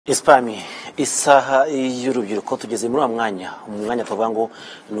Ispami isaha y'urubyiruko tugeze muri umwanya tuvuga ngo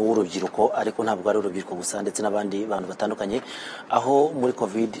ni uw'urubyiruko ariko ntabwo ari urubyiruko gusa ndetse n'abandi bantu batandukanye aho muri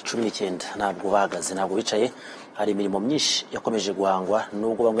COVID-19 ntabwo bahagaze ntabwo bicaye hari imirimo myinshi yakomeje guhangwa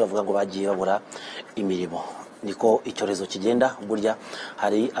nubwo bamwe bavuga ngo bagiye babura imirimo niko icyorezo kigenda burya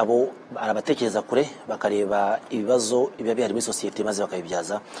hari abatekereza kure bakareba ibibazo biba bihari muri society maze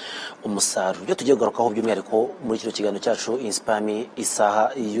bakabibyaza umusaruro byo tugiye kugarukaho by'umwihariko muri kino kiganiro cyacu Ispami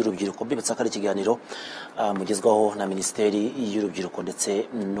isaha y'urubyiruko bibutsa ko ari ikiganiro mugezwaho na Minisiteri y'Urubyiruko ndetse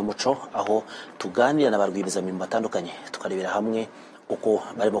n'Umuco aho tuganira na barwiyemezamirimo batandukanye tukarebera hamwe uko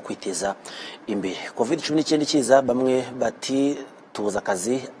barimo kwiteza imbere. COVID-19 kiza bamwe bati tubuza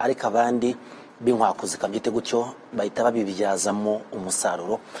akazi ariko abandi binkwakuzi kabyite gutyo bahita babibyazamo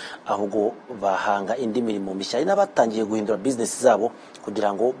umusaruro ahubwo bahanga indi mirimo mishya n'abatangiye guhindura business zabo kugira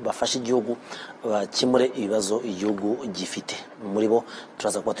ngo bafashe igihugu bakimure ibibazo igihugu gifite. Muri bo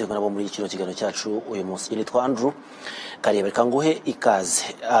turaza kuba turi nabo muri kino kiganiro cyacu uyu munsi. Nitwa Andrew Kareba kanguhe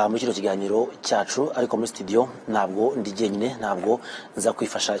ikaze muri kino kiganiro cyacu ariko muri studio ntabwo ndi jyenyine ntabwo nza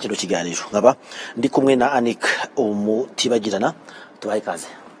kwifasha kino kiganiro nkaba ndi kumwe na Anik umutibagirana tubaye ikaze.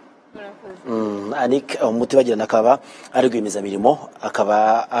 Anik umutibagirana akaba ari rwiyemezamirimo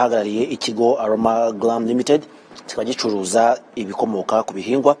akaba ahagarariye ikigo Aroma Glam Limited kikaba gicuruza ibikomoka ku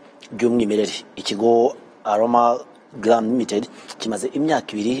bihingwa by'umwimerere. Ikigo Aroma Glam Limited kimaze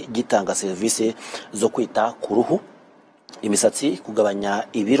imyaka 2 gitanga serivisi zo kwita ku ruhu, imisatsi, kugabanya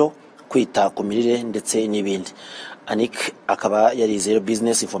ibiro, kwita ku mirire ndetse n'ibindi. Anik akaba yarize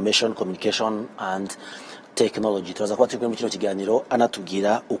Business Information Communication and Technology. Turaza kuba turi mu kino kiganiro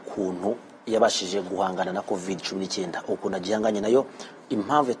anatubwira ukuntu yabashije guhangana na COVID-19 ukuntu agihanganye nayo,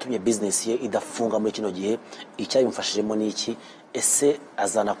 impamvu yatumye business ye idafunga muri kino gihe, icyayimfashijemo n'iki, ese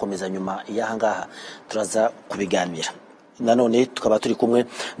azanakomeza nyuma y'ahangaha turaza kubiganira. Nanone tukaba turi kumwe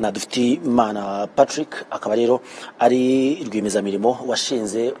na Duftimana Patrick akaba rero ari rwiyemezamirimo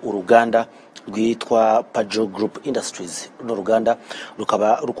washinze uruganda rwitwa Pajo Group Industries. No ruganda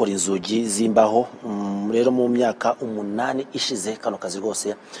rukaba rukora inzugi zimbaho rero mu myaka 8 ishize kano kazi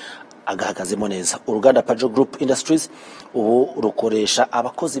rwose agahagazemo neza. Uruganda Pajo Group Industries ubu rukoresha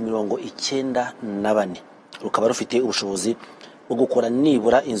abakozi 94 rukaba rufite ubushobozi bwo gukora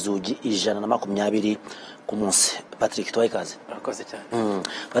nibura inzugi 120 ku munsi. Patrick twayikaze. Urakoze cyane.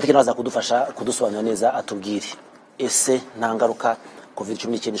 Patrick naza kudufasha kudusobanurira neza atubwire ese nta ngaruka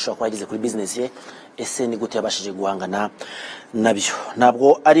COVID-19 ishobora kuba yagize kuri business ye, ese ni gute yabashije guhangana nabyo.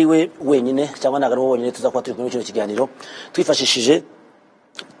 Ntabwo ari we wenyine cyangwa nagaro wenyine tuza kuba turi kuri kino kiganiro twifashishije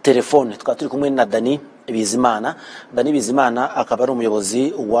telefone. Tukaba turi kumwe na Dani Bizimana. Dani Bizimana akaba ari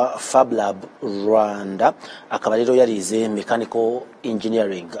umuyobozi wa Fab Lab Rwanda, akaba rero yarize mechanical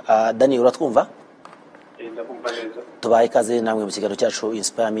engineering. Dani uratwumva? Ndakumva neza. Tubaye ikaze namwe mu kiganiro cyacu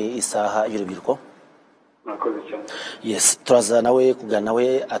Ispami isaha y'urubyiruko. Urakoze cyane. Yes, turaza nawe kugana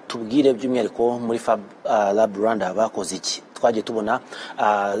nawe atubwire by'umwihariko muri Fab Lab Rwanda bakoze iki. Twagiye tubona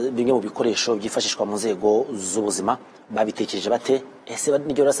bimwe mu bikoresho byifashishwa mu nzego z'ubuzima, babitekereje bate, ese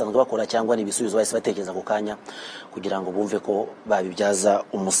n'ibyo rasanzwe bakora cyangwa ni ibisubizo bahise batekereza ku kanya kugira ngo bumve ko babibyaza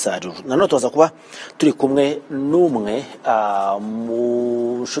umusaruro. Nanone tuza kuba turi kumwe n'umwe mu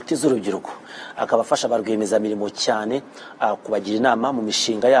nshuti z'urubyiruko akabafasha barwiyemezamirimo cyane kubagira inama mu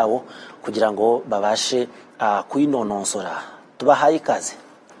mishinga yabo kugira ngo babashe kuyinononsora. Tubahaye ikaze.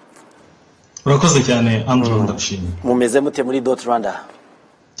 Urakoze cyane Andrew ndagushimiye. Mumeze mute muri Rwanda?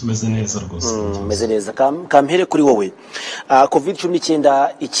 Tumeze neza rwose. Meze neza. Kampere kuri wowe. COVID-19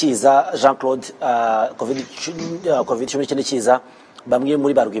 ikiza Jean Claude, COVID-19 ikiza bamwe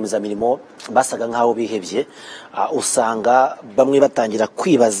muri barwiyemezamirimo basaga nkaho bihebye, usanga bamwe batangira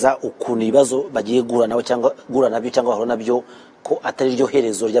kwibaza ukuntu ibibazo bagiye guhura nabo cyangwa guhura nabyo cyangwa bahura nabyo ko atari ryo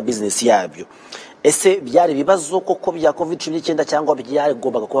herezo rya business yabyo. Ese byari bibazo koko bya COVID-19 cyangwa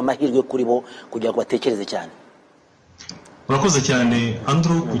byagombaga kuba amahirwe kuri bo kugira ngo batekereze cyane? Urakoze cyane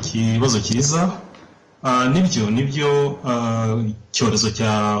Andrew ku kibazo cyiza. Nibyo icyorezo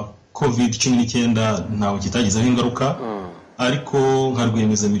cya COVID-19 ntawe kitagizeho ingaruka, ariko nka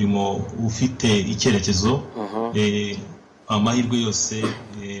rwiyemezamirimo ufite icyerekezo amahirwe yose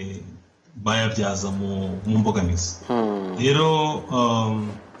bayabyaza mu mbogamizi. Rero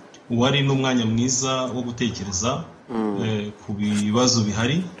wari n'umwanya mwiza wo gutekereza ku bibazo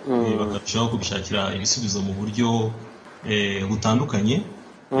bihari, bakarushaho kubishakira ibisubizo mu buryo butandukanye.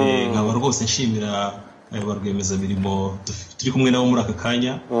 Nkaba rwose nshimira barwiyemezamirimo turi kumwe nabo muri aka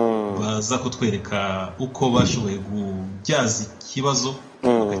kanya baza kutwereka uko bashoboye kubyaza ikibazo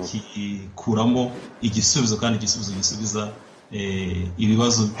bakakikuramo igisubizo, kandi igisubizo gisubiza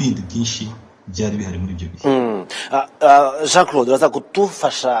ibibazo bindi byinshi byari bihari muri ibyo bihe. Jean Claude uraza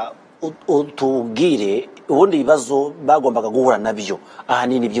kutufasha utubwire ubundi ibibazo bagombaga guhura nabyo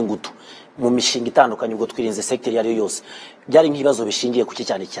ahanini by'ingutu mu mishinga itandukanye ubwo twirinze sector yari yose byari nk'ibibazo bishingiye kuki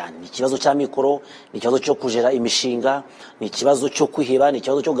cyane ni ikibazo cya mikoro, ni ikibazo cyo kujera imishinga, ni ikibazo cyo kwiheba, ni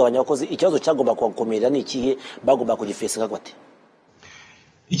ikibazo cyo kugabanya abakozi, ikibazo cyagomba kubakomerera ni ikihe bagomba kugifesinga gute?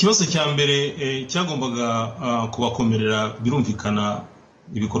 Ikibazo cya mbere cyagombaga kubakomerera birumvikana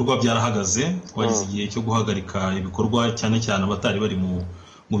ibikorwa byarahagaze, twagize igihe cyo guhagarika ibikorwa cyane abatari bari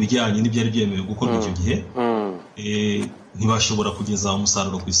mu bijyanye n'ibyari byemewe gukorwa icyo gihe. Ntibashobora kugeza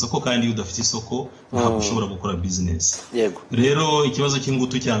umusaruro ku isoko, kandi iyo udafite isoko ntabwo ushobora gukora business. Rero ikibazo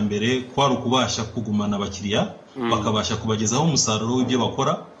cy'ingutu cya mbere kwari ukubasha kugumana abakiriya, bakabasha kubagezaho umusaruro w'ibyo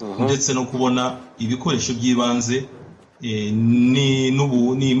bakora, ndetse no kubona ibikoresho by'ibanze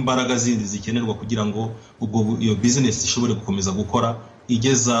n'imbaraga zindi zikenerwa kugira ngo iyo business ishobore gukomeza gukora,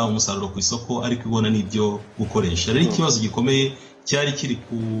 igeza umusaruro ku isoko ariko ibona n'ibyo gukoresha. Rero ikibazo gikomeye cyari kiri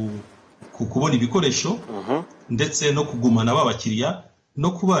kubona ibikoresho ndetse no kugumana abakiriya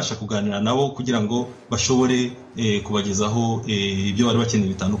no kubasha kuganira nabo kugira ngo bashobore kubagezaho ibyo bari bakeneye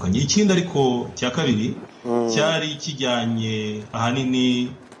bitandukanye. Ikindi ariko cya kabiri cyari kijyanye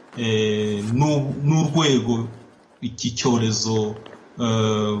ahanini n'urwego iki cyorezo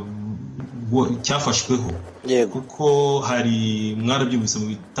cyafashweho, kuko hari mwarabyumvise mu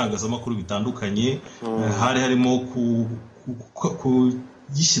bitangazamakuru bitandukanye, hari harimo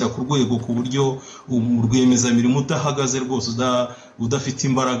gishyira ku rwego ku buryo rwiyemezamirimo udahagaze rwose udafite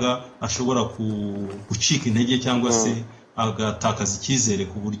imbaraga ashobora gucika intege cyangwa se agatakaza icyizere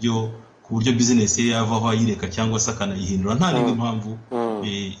ku buryo business ye yavaho ayireka cyangwa se akanayihindura nta n'indi mpamvu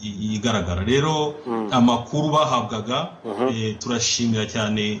igaragara. Rero amakuru bahabwaga turashimira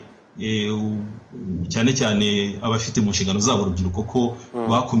cyane abafite mu nshingano zabo urubyiruko ko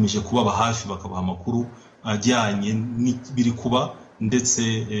bakomeje kubaba hafi bakabaha amakuru ajyanye n'ibiri kuba, ndetse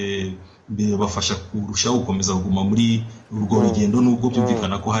bafasha kurushaho gukomeza kuguma muri urwo rugendo nubwo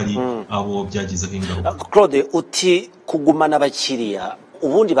byumvikana ko hari abo byagizeho ingaruka. Claude, uti kugumana abakiriya,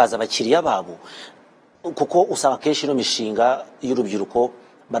 ubundi baza abakiriya babo kuko usanga kenshi no mishinga y'urubyiruko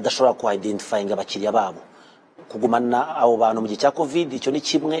badashobora ku identifyinga abakiriya babo. Kugumana abo bantu mu gihe cya covid icyo ni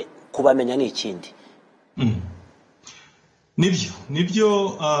kimwe, kubamenya ni ikindi.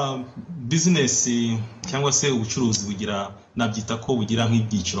 Nibyo business cyangwa se ubucuruzi bugira, nabyita ko bugira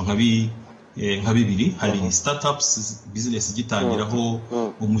nk'ibyiciro nka bibiri. Hari startups, business igitangiraho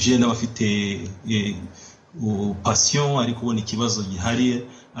umujene bafite passion ari kubona ikibazo gihari,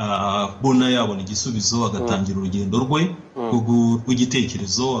 bona yabona igisubizo, agatangira urugendo rwe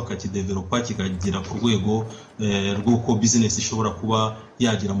rw'igitekerezo akakidevelopa kikagera ku rwego rw'uko business ishobora kuba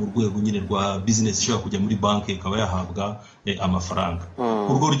yagera mu rwego nyine rwa business ishobora kujya muri banki ikaba yahabwa amafaranga.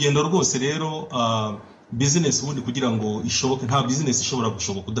 Urwo rugendo rwose rero business ubundi kugira ngo ishoboke, nta business ishobora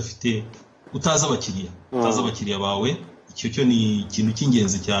gushoboka utazi abakiriya bawe. Icyo ni ikintu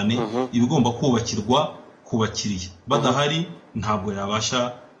cy'ingenzi cyane, ibigomba kubakirwa ku bakiriya. Badahari ntabwo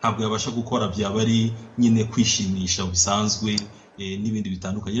yabasha gukora, byaba ari nyine kwishimisha bisanzwe n'ibindi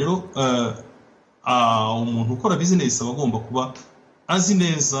bitandukanye. Rero umuntu ukora business aba agomba kuba azi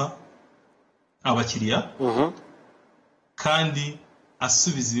neza abakiriya kandi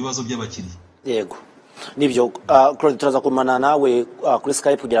asubiza ibibazo by'abakiriya. Yego, nibyo. Claude, turaza kumana nawe kuri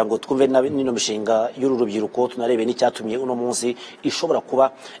Skype kugira ngo twumve n'ino mishinga y'uru rubyiruko, tunarebe n'icyatumye uno munsi ishobora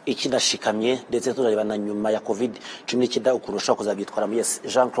kuba ikinashikamye, ndetse tunareba na nyuma ya COVID-19 ukuntu ushobora kuzabyitwaramo. Yes,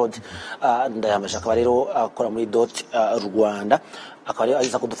 Jean Claude Ndayambaje akaba rero akora muri Rwanda, akaba rero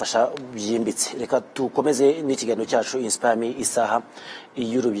aza kudufasha byimbitse. Reka tukomeze n'ikiganiro cyacu Inspire Me isaha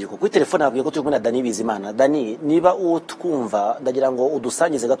y'urubyiruko. Kuri telefone nabwiye ko turi kumwe na Dani Bizimana. Dani, niba utwumva ndagira ngo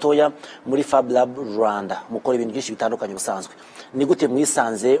udusangize gatoya muri Fab Lab Rwanda mukora ibintu byinshi bitandukanye busanzwe. Ni gute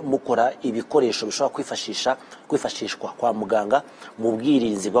mwisanze mukora ibikoresho bishobora kwifashishwa kwa muganga mu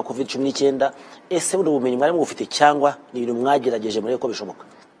bwirinzi bwa COVID-19? Ese ubu bumenyi mwari mufite cyangwa ni ibintu mwagerageje muri ko bishoboka?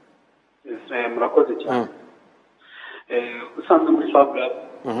 Murakoze cyane. Usanzwe muri Fab Lab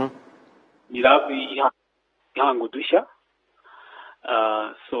ni lab ihanga udushya.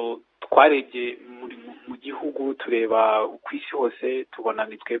 So twarebye mu gihugu tureba ku isi hose, tubona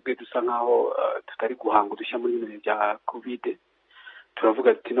ni twebwe dusa nkaho tutari guhanga udushya muri bino bya covid.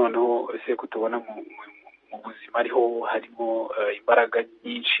 Turavuga ati noneho ese ko tubona mu buzima ariho harimo imbaraga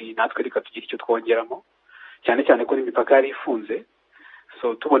nyinshi, natwe reka tugira icyo twongeramo, cyane cyane ko n'imipaka yari ifunze.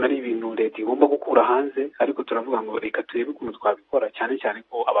 So tubona ari ibintu leta igomba gukura hanze, ariko turavuga ngo reka turebe ukuntu twabikora, cyane cyane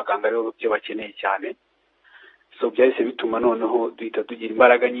ko abaganga rero byo bakeneye cyane. So byahise bituma noneho duhita tugira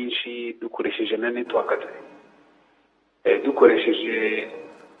imbaraga nyinshi dukoresheje na network, dukoresheje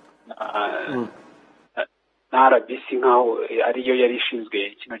na RBC nkaho ariyo yari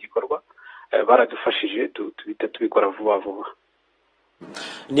ishinzwe kino gikorwa baradufashije tuhita tubikora vuba vuba.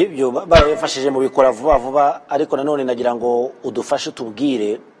 Nibyo barafashije mu bikora vuba vuba, ariko nanone nagira ngo udufashe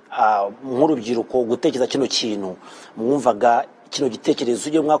tubwire nk'urubyiruko gutekereza kino kintu mwumvaga kino gitekerezo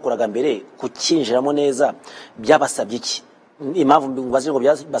ujye mwakoraga mbere kukinjiramo neza byabasabye iki? Impamvu mbaze ngo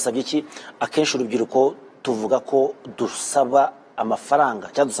byabasabye iki? Akenshi urubyiruko tuvuga ko dusaba amafaranga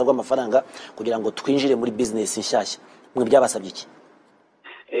cyangwa dusabwa amafaranga kugira ngo twinjire muri business nshyashya. Mwe byabasabye iki?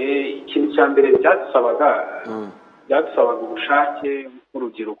 Ikintu cya mbere byadusabaga ubushake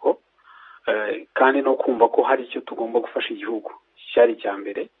nk'urubyiruko, kandi no kumva ko hari icyo tugomba gufasha igihugu cyari cya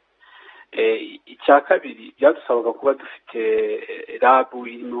mbere. Icya kabiri byadusabaga kuba dufite labu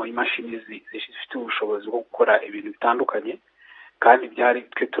irimo imashini zifite ubushobozi bwo gukora ibintu bitandukanye, kandi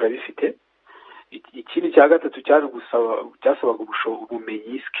twe turabifite. Ikindi cya gatatu byasabaga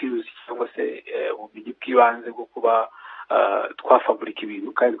ubumenyi, skills, cyangwa se ubumenyi bw'ibanze bwo kuba twafaburika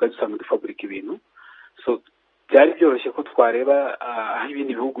ibintu, kandi twari dusanzwe dufaburika ibintu. So byari byoroshye ko twareba aho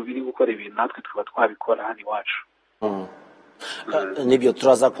ibindi bihugu biri gukora ibintu natwe tukaba twabikora hano iwacu. Nibyo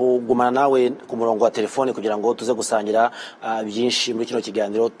turaza kugumana nawe ku murongo wa telefone kugira ngo tuze gusangira byinshi muri kino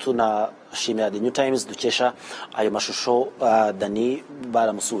kiganiro. Tunashimira The New Times dukesha ayo mashusho Dani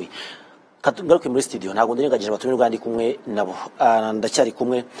baramusuye. Ngaruke muri studio, ntabwo ndengagije abatumirwa ndi kumwe nabo. Ndacyari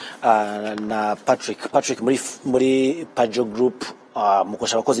kumwe na Patrick muri Pajo Group,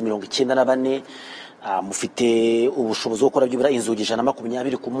 mukosha abakozi 94, mufite ubushobozi bwo gukora byibura inzugi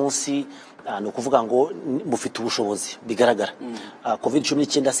 120 ku munsi. No kuvuga ngo mufite ubushobozi bigaragara.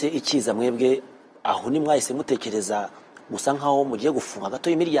 COVID-19 se ikiza mwebwe aho ni mwahise mutekereza gusa nkaho mugiye gufunga gato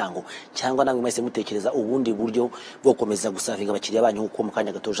y'imiryango, cyangwa namwe mwahise mutekereza ubundi buryo bwo komeza gusavinga abakiriya banyu uko mu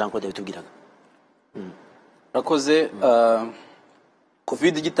kanya gato Jean Claude bitubwiraga? Rakoze.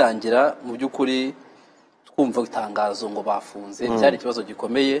 COVID gitangira mu by'ukuri twumva itangazo ngo bafunze, cyari ikibazo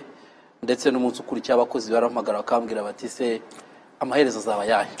gikomeye, ndetse n'umunsi ukuri cy'abakozi barampagara bakambwira bati se amaherezo azaba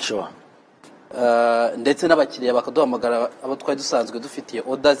yahe. Sure. Ndetse n'abakiriya bakaduhamagara abo twari dusanzwe dufitiye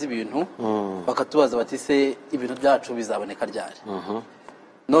order z'ibintu, bakatubaza bati se ibintu byacu bizaboneka ryari.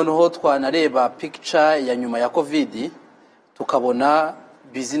 Noneho twanareba picture ya nyuma ya COVID tukabona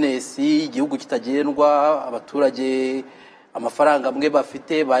business igihugu kitagendwa, abaturage amafaranga amwe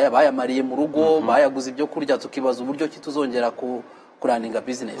bafite bayamariye mu rugo, bayaguze ibyo kurya, tukibaza uburyo kituzongera kuraninga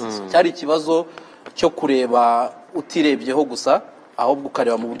business. Cyari ikibazo cyo kureba utirebyeho gusa, ahubwo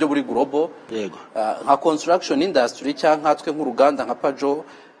ukareba mu buryo buri global. Yego. Nka construction industry cyangwa nkatwe nk'uruganda nka Pajo,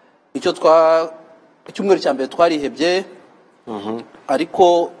 icyo icyumweru cya mbere twarihebye,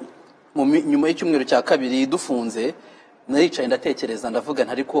 ariko nyuma y'icyumweru cya kabiri dufunze naricaye ndatekereza ndavuga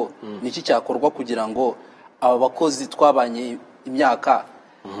ntariko niki cyakorwa kugira ngo aba bakozi twabanye imyaka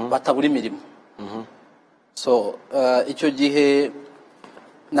batabura imirimo. So icyo gihe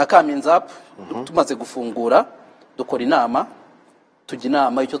na Kaminzap tumaze gufungura dukora inama, tujya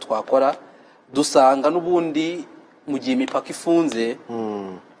inama icyo twakora, dusanga n'ubundi mu gihe imipaka ifunze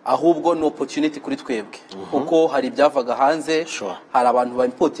ahubwo no opportunity kuri twebwe, kuko hari ibyavaga hanze. Sure. Hari abantu ba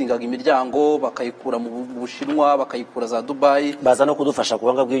importingaga imiryango bakayikura mu Bushinwa, bakayikura za Dubai, baza no kudufasha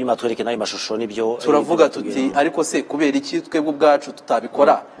kubanga bw'inyuma twereke nayo mashusho. Nibyo turavuga tuti ariko se kubera iki twebwe ubwacu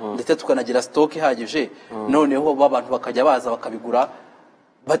tutabikora, ndetse tukanagira stock ihagije, noneho abantu bakajya baza bakabigura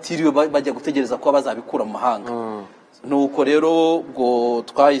batiriwe bajya gutegereza ko bazabikura mu mahanga. Nuko rero ubwo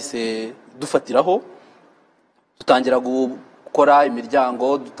twahise dufatiraho, dutangira gukora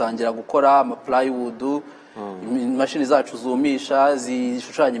imiryango, dutangira gukora ama plywood, imashini zacu zumisha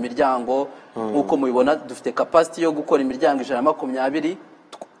zishushanya imiryango. Nkuko mubibona dufite capacity yo gukora imiryango 120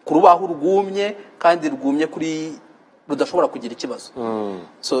 ku rubaho rwumye, kandi rwumye kuri rudashobora kugira ikibazo.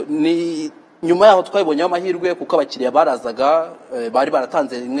 So ni nyuma yaho twabonye amahirwe, kuko abakiriya barazaga bari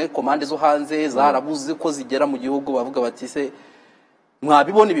baratanze rimwe komande zo hanze zarabuze ko zigera mu gihugu, bavuga bati se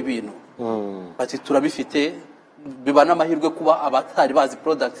mwabibona ibi bintu, bati turabifite. Biba n'amahirwe kuba abatari bazi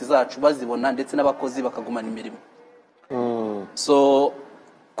products zacu bazibona, ndetse n'abakozi bakagumana imirimo. So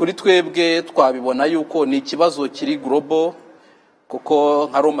kuri twebwe twabibona yuko ni ikibazo kiri global, kuko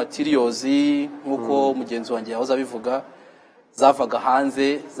nka raw materials nkuko mugenzi wanjye yahoze abivuga zavaga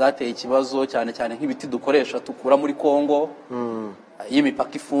hanze zateye ikibazo, cyane cyane nk'ibiti dukoresha tukura muri Kongo.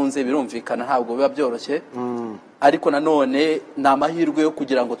 Y'imipaka ifunze birumvikana ntabwo biba byoroshye, ariko nanone na amahirwe yo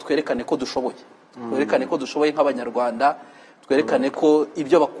kugira ngo twerekane ko dushoboye, twerekane ko dushoboye nk'abanyarwanda, twerekane ko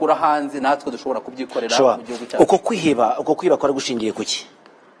ibyo bakura hanze natwe dushobora kubyikorera mu gihugu cyacu. Uko kwiba kwari gushingiye kuki?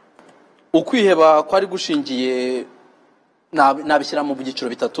 Ukwiheba kwari gushingiye nabishyira mu byiciro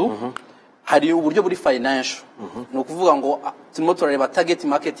bitatu. hari uburyo buri financial ni ukuvuga ngo turimo turareba target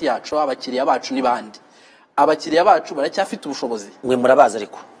market yacu, abakiriya bacu ni bandi. Abakiriya bacu baracyafite ubushobozi, mwe murabaza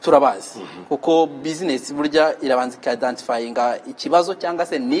ariko turabazi kuko business burya irabanza identifyinga ikibazo cyangwa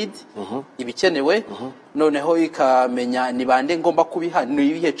se need ibikenewe, noneho ikamenya ni bande ngomba kubiha, ni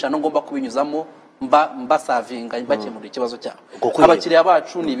ibihe cano ngomba kubinyuzamo mba savinga mbakemura ikibazo cyabo. Abakiriya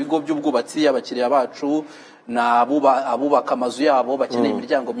bacu ni ibigo by'ubwubatsi, abakiriya bacu na abubaka amazu yabo bakeneye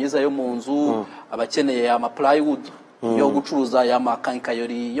imiryango myiza yo mu nzu, abakeneye ama plywood yo gucuruza ya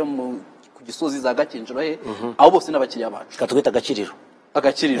makankayori yo mu Gisozi za Gakinjiro abo bose n'abakiriya bacu. Katugita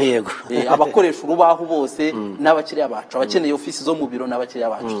agakiriro yego. Abakoresha urubaho bose n'abakiriya bacu, abakeneye ofisi zo mu biro n'abakiriya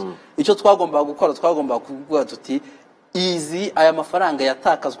bacu. Icyo twagomba gukora, twagomba kuvuga tuti izi aya mafaranga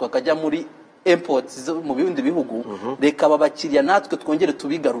yatakazwa akajya muri imports mu bindi bihugu, reka babakiriya natwe twongere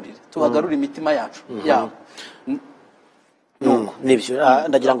tubigarurire, tubagarurire imitima yacu yabo. Nibyo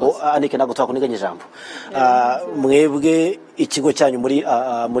ndagira ngo Anike nago twakuniganye ijambo. Mwebwe ikigo cyanyu muri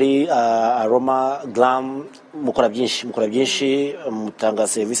Aroma Glam mukora byinshi mutanga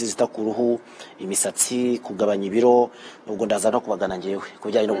services zita ku ruhu, imisatsi, kugabanya ibiro, ubwo ndaza no kubagana ngewe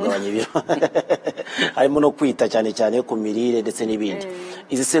kujyanye no kugabanya ibiro harimo no kwita cyane ku mirire ndetse n'ibindi.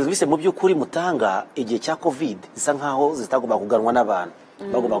 Izi services mu by'ukuri mutanga igihe cya covid zisa nkaho zitagomba kuganwa n'abantu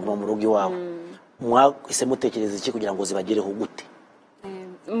bagomba kuba mu rugo iwabo, mwese mutekereza iki kugira ngo zibagereho gute?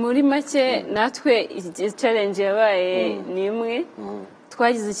 Muri make natwe challenge yabaye ni imwe.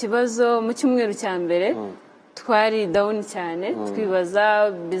 Twagize ikibazo mu cyumweru cya mbere, twari down cyane,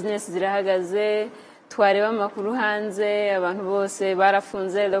 twibaza business zirahagaze, twareba amakuru hanze abantu bose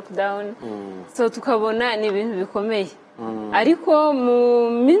barafunze lockdown, so tukabona ni ibintu bikomeye. Ariko mu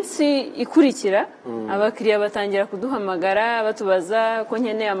minsi ikurikira abakiriya batangira kuduhamagara batubaza ko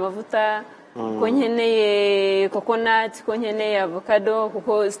nkeneye amavuta, ko nkeneye coconut, ko nkeneye avocado,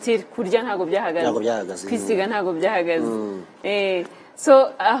 kuko still kurya ntago byahagaze, kwisiga ntago byahagaze. So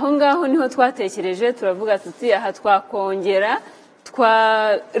aho ngaho niho twatekereje, turavuga tuti aha twakongera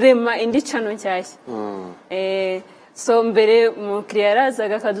twarema indi channel nshyashya. So mbere umukiriya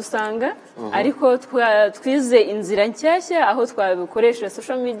yarazaga akadusanga, ariko twize inzira nshyashya aho twakoresha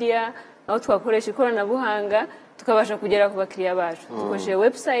social media, aho twakoresha ikoranabuhanga tukabasha kugera ku bakiriya bacu. Dukoresheje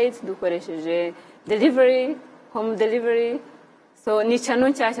website, dukoresheje delivery, home delivery. So ni channel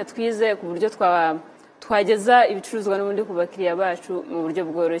nshyashya twize ku buryo twageza ibicuruzwa n'ubundi ku bakiriya bacu mu buryo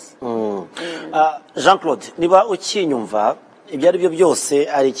bworoshye. Jean Claude, niba ukinyumva ibyo ari byo byose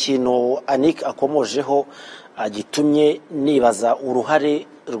ari ikintu Anike akomojeho gitumye nibaza uruhare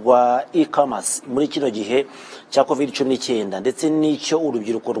rwa e-commerce muri kino gihe cya COVID-19 ndetse n'icyo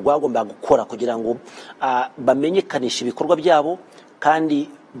urubyiruko rwagomba gukora kugira ngo bamenyekanishe ibikorwa byabo kandi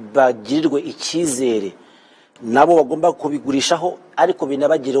bagirirwe icyizere nabo bagomba kubigurishaho, ariko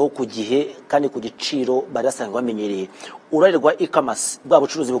binabagireho ku gihe kandi ku giciro barasanzwe bamenyereye. Uruhare rwa e-commerce bwa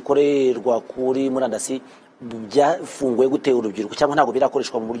bucuruzi bukorerwa kuri murandasi byafunguye gute urubyiruko, cyangwa ntabwo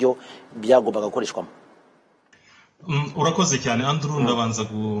birakoreshwa mu buryo byagombaga gukoreshwamo? Urakoze cyane Andrew, ndabanza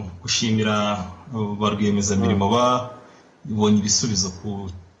gushimira ba rwiyemezamirimo babonye ibisubizo ku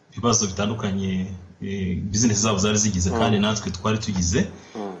bibazo bitandukanye business zabo zari zigize kandi natwe twari tugize.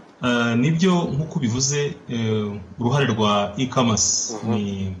 Nibyo nk'uko bivuze, uruhare rwa e-commerce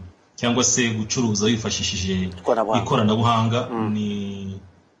ni cyangwa se gucuruza wifashishije ikoranabuhanga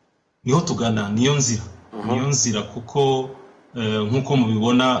niho tugana, niyo nzira kuko nk'uko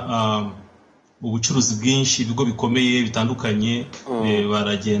mubibona ubucuruzi bwinshi, ibigo bikomeye bitandukanye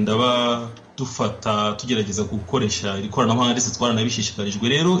baragenda badufata tugerageza gukoresha ikoranabuhanga ndetse twaranabishishikarijwe.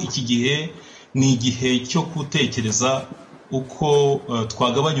 Rero iki gihe ni igihe cyo gutekereza uko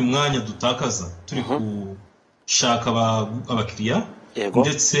twagabanya umwanya dutakaza turi gushaka abakiriya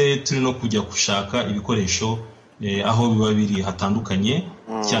ndetse turi no kujya gushaka ibikoresho aho biba biri hatandukanye,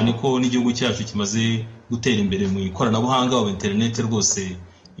 cyane ko n'igihugu cyacu kimaze gutera imbere mu ikoranabuhanga, wa internet rwose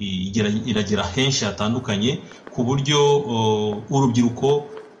iragera henshi hatandukanye, ku buryo urubyiruko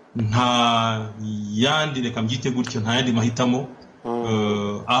nta yandi, reka mbyite gutyo, nta yandi mahitamo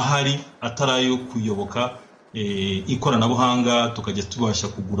ahari atarayo kuyoboka ikoranabuhanga, tukajya tubasha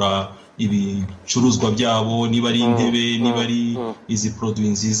kugura ibicuruzwa byabo, niba ari intebe, niba ari izi produit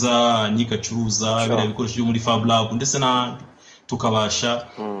nziza nikacuruza bira bikoresho byo muri Fab Lab ndetse n'ahandi, tukabasha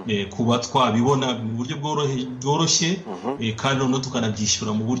kuba twabibona mu buryo bworoshye kandi no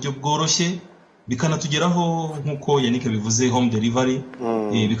tukanabyishyura mu buryo bworoshye, bikanatugeraho nk'uko Yannick bivuze home delivery,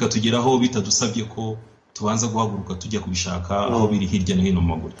 bikatugeraho bitadusabye ko tubanza guhaguruka tujya kubishaka aho biri hirya no hino mu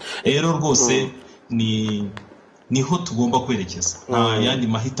maguru. Rero rwose niho tugomba kwerekeza, nta yandi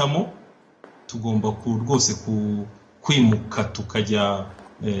mahitamo, tugomba rwose kwimuka tukajya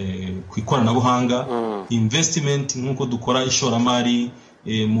ku ikoranabuhanga investment nk'uko dukora ishoramari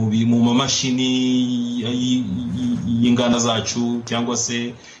mu mamashini y'inganda zacu cyangwa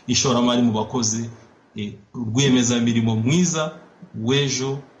se ishoramari mu bakozi rwiyemezamirimo mwiza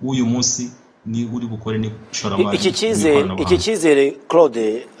w'ejo w'uyu munsi ni uri bukore ni ishoramari. Iki cyizere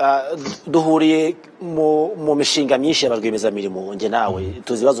Claude, duhuriye mu mishinga myinshi y'abarwiyemezamirimo nge nawe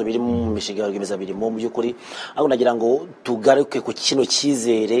tuzi ibibazo biri mu mishinga y'abarwiyemezamirimo mu by'ukuri, aho nagira ngo tugaruke ku kino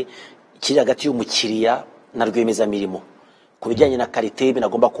cyizere kiri hagati y'umukiriya na rwiyemezamirimo ku bijyanye na karite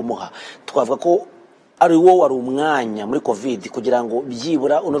binagomba kumuha. Twavuga ko ari wo wari umwanya muri covid kugira ngo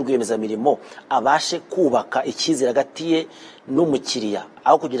byibura uno rwiyemezamirimo abashe kubaka icyizere hagati ye n'umukiriya,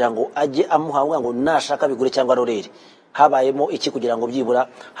 aho kugira ngo ajye amuha ngo nashaka bigure cyangwa rorere. Habayemo iki kugira ngo byibura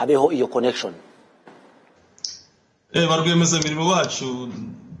habeho iyo connection? Barwiyemezamirimo bacu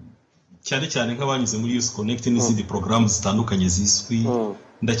cyane cyane nk'abanyuze muri Youth Connect n'izindi programme zitandukanye ziswi,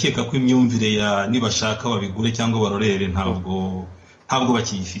 ndakeka ko imyumvire ya nibashaka babigure cyangwa barorere ntabwo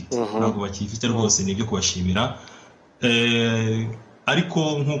bakiyifite rwose. Nibyo kubashimira, ariko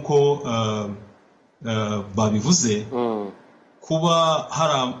nkuko babivuze kuba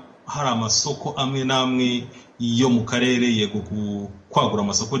hari amasoko amwe n'amwe yo mu karere, yego kwagura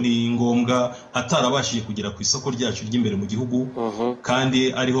amasoko ni ngombwa, atarabashije kugera ku isoko ryacu ry'imbere mu gihugu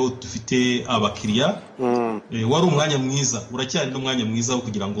kandi ariho dufite abakiriya. Wari umwanya mwiza, uracyari n'umwanya mwiza wo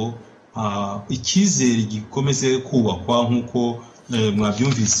kugira ngo icyizere gikomeze kubakwa nk'uko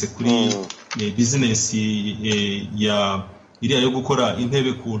mwabyumvise kuri business iriya yo gukora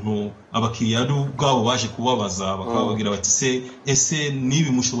intebe, kuntu abakiriya ubwabo baje kubabaza bakababwira bati ese nibi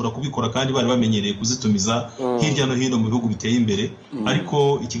mushobora kubikora, kandi bari bamenyereye kuzitumiza hirya no hino mu bihugu biteye imbere.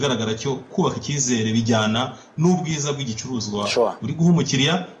 Ariko ikigaragara cyo kubaka icyizere bijyana n'ubwiza bw'igicuruzwa uri guha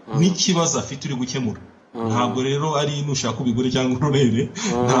umukiriya n'ikibazo afite uri gukemura. Ntabwo rero ari nushaka ubigure cyangwa urorere,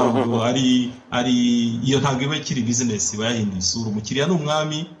 ntabwo ari iyo ntabwo iba ikiri business, bayahinduye isura. Umukiriya ni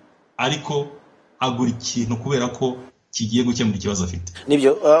umwami, ariko agura ikintu kubera ko kigiye gukemura ikibazo afite.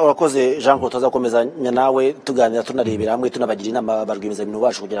 Nibyo urakoze Jean Claude, tuzakomezanya nawe tuganira tunarebera hamwe tunabagira inama barwiyemezamirimo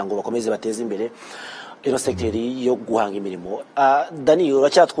bacu kugira ngo bakomeze bateze imbere ino sekiteri yo guhanga imirimo. Dani,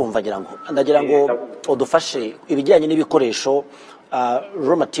 uracyatwumva? Ndagira ngo udufashe ibijyanye n'ibikoresho.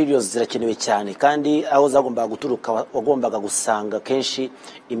 Raw materials zirakenewe cyane, kandi aho zagombaga guturuka wagombaga gusanga kenshi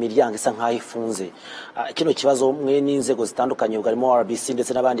imiryango isa nkaho ifunze. Kino kibazo mwe n'inzego zitandukanye ugarimo RBC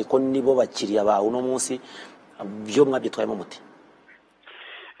ndetse n'abandi ko nibo bakiriya bawe uno munsi, byo mwabyitwayemo muti?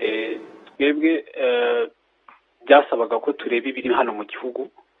 Twebwe byasabaga ko tureba ibiri hano mu gihugu.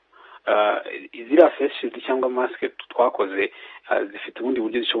 Izira face shield cyangwa mask twakoze zifite ubundi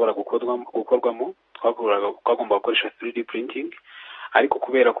buryo zishobora gukorwamo. Twagomba gukoresha 3D printing, ariko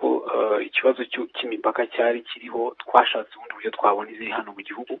kubera ko ikibazo cy'imipaka cyari kiriho, twashatse ubundi buryo twabona iziri hano mu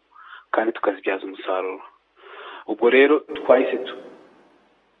gihugu kandi tukazibyaza umusaruro. Ubwo rero twahise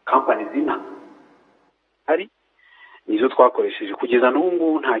company zina ari nizo twakoresheje. Kugeza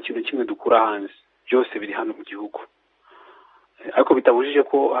n'ubu nta kintu kimwe dukura hanze, byose biri hano mu gihugu. Ariko bitabujije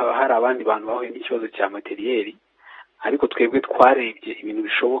ko hari abandi bantu bahuye n'ikibazo cya materiyeri, ariko twebwe twarebye ibintu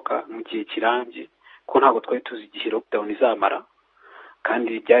bishoboka mu gihe kirambye, ko ntabwo twari tuzi igihe lockdown izamara,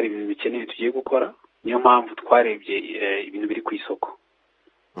 kandi byari ibintu bikeneye tugiye gukora. Niyo mpamvu twarebye ibintu biri ku isoko.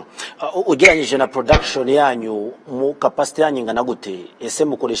 Ugereranyije na production yanyu, mu capacity yanyu ingana gute? Ese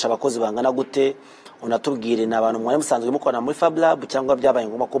mukoresha abakozi bangana gute? Unatubwire na abantu mwari musanzwe mukorana muri Fab Lab cyangwa byabaye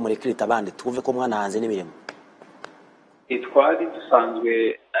ngombwa ko muri recruit abandi twumve ko mwana hanze n'imirimo? Twari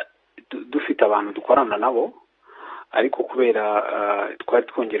dusanzwe dufite abantu dukorana nabo, ariko kubera twari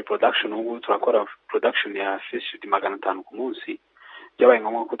twongera production, ubu turakora production ya face shield 500 ku munsi. Byabaye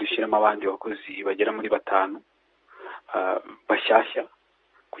ngombwa ko dushyiramo abandi bakozi bagera muri 5 bashyashya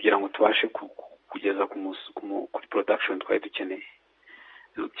kugira ngo tubashe kugeza kuri production twari dukeneye.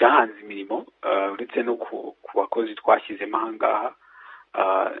 Byahanze imirimo, uretse no ku bakozi twashyizemo ahangaha,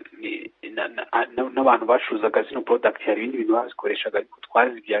 n'abantu bacuruzaga zino product hari ibindi bintu bazikoreshaga, ariko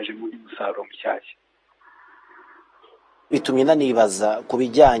twazibyaje muri musaruro mushyashya. Bitumye nanibaza ku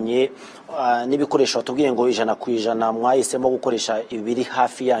bijyanye n'ibikoresho watubwiye ngo 100% mwahisemo gukoresha ibiri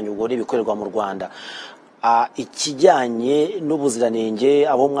hafi yanyu, ubwo n'ibikorerwa mu Rwanda. Ikijyanye n'ubuziranenge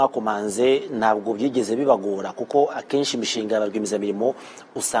abo mwakomanze ntabwo byigeze bibagora, kuko akenshi imishinga y'abarwiyemezamirimo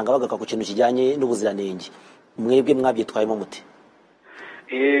usanga bagaka ku kintu kijyanye n'ubuziranenge. Mwebwe mwabyitwayemo muti?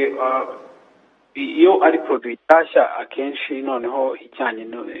 Iyo ari produit nshyashya, akenshi noneho ijyanye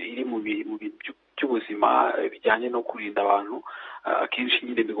iri mu by'ubuzima bijyanye no kurinda abantu, akenshi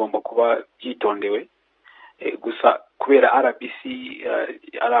nyine bigomba kuba byitondewe. Gusa kubera RBC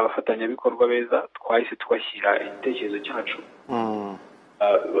ari abafatanyabikorwa beza, twahise tugashyira igitekerezo cyacu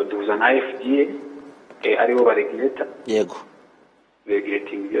baduhuza na FDA aribo baregulata yego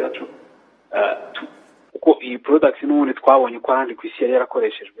regulating byacu kuko iyi product n'ubundi twabonye ko ahandi ku isi yari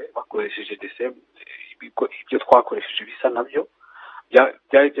yarakoreshejwe bakoresheje ibyo twakoresheje bisa nabyo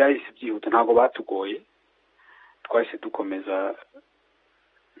byahise byihuta ntabwo batugoye twahise dukomeza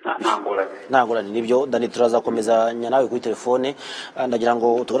nta ngorane nibyo Dani turazakomezanya nawe kuri telefone ndagira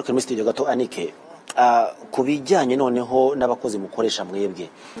ngo tugaruke muri studio gato Anike ku bijyanye noneho n'abakozi mukoresha mwebwe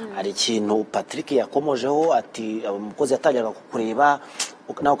hari ikintu Patrick yakomojeho ati umukozi yatangiraga kukureba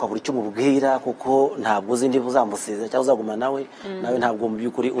nawe ukabura icyo umubwira kuko ntabwo uzi ndiba uzamusiza cyangwa uzaguma nawe ntabwo mu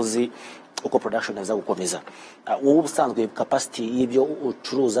by'ukuri uzi uko production yaza gukomeza wowe ubusanzwe capacity y'ibyo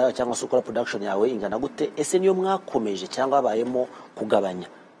ucuruza cyangwa se ukora production yawe ingana gute ese niyo mwakomeje cyangwa habayemo kugabanya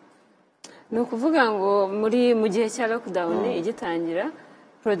ni ukuvuga ngo mu gihe cya lockdown igitangira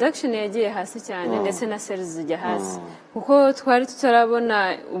production yagiye hasi cyane ndetse na sales zijya hasi kuko twari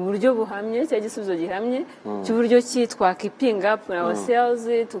tutarabona uburyo buhamye cya gisubizo gihamye cy'uburyo cyitwa keeping up our sales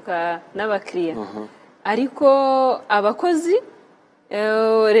n'abakiriya ariko abakozi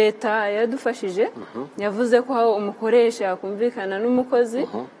leta yadufashije yavuze ko aho umukoresha yakumvikana n'umukozi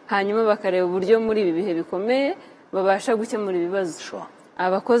hanyuma bakareba uburyo muri ibi bihe bikomeye babasha gukemura ibibazo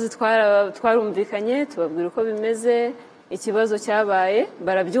abakozi twarumvikanye tubabwira uko bimeze ikibazo cyabaye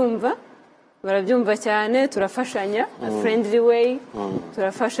barabyumva cyane turafashanya friendly way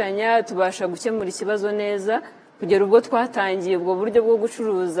turafashanya tubasha gukemura ikibazo neza kugera ubwo twatangiye ubwo buryo bwo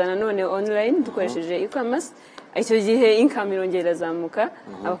gucuruza nanone online dukoresheje e-commerce icyo gihe income irongera irazamuka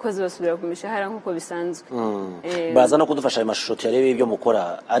abakozi basubira ku mishahara nk'uko bisanzwe baza no kudufasha amashusho tuyarebe ibyo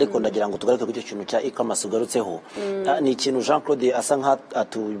mukora ariko ndagira ngo tugaruke ku kintu cya e-commerce ugarutseho ni ikintu Jean Claude asa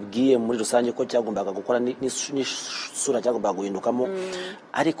nk'atubwiye muri rusange ko cyagombaga gukora n'isura cyagombaga guhindukamo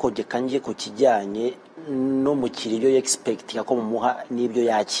ariko kangiye ku kijyanye no mu kiryo expect ko mumuha n'ibyo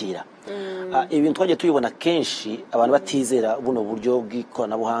yakira ibintu twagiye tubibona kenshi abantu batizera buno buryo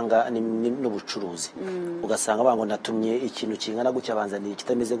bw'ikoranabuhanga n'ubucuruzi ugasanga bango natumye ikintu kingana gutya banzaniye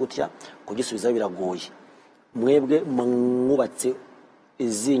kitameze gutya kugisubizaho biragoye mwebwe mwubatse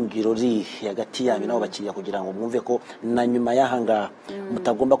izingiro rihe hagati yanyu n'abo bakiriya kugira ngo mwumve ko na nyuma y'ahangaha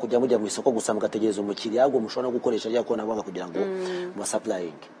mutagomba kujya mujya mu isoko gusa mugategereza umukiriya ahubwo mushobora no gukoresha rya koranabuhanga kugira ngo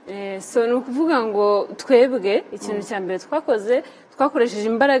musapuraying so ni ukuvuga ngo twebwe ikintu cya mbere twakoresheje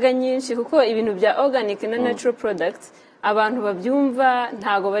imbaraga nyinshi kuko ibintu bya organic na natural products abantu babyumva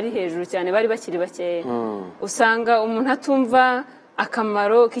ntago bari hejuru cyane bari bakiri bakeya usanga umuntu atumva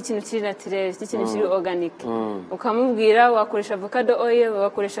akamaro k'ikintu kiri naturel k'ikintu kiri organic ukamubwira wakoresha avocado oil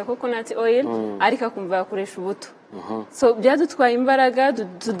wakoresha coconut oil ariko akumva yakoresha ubuto so byadutwaye imbaraga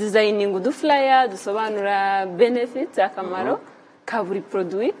designing uduflyer dusobanura benefits akamaro ka buri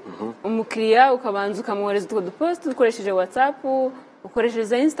produit umukiriya ukabanza ukamwohereza utwo dupost dukoresheje WhatsApp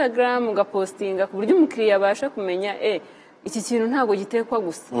ukoresheje Instagram ugapostinga ku buryo umukiriya abasha kumenya iki kintu ntabwo gitekwa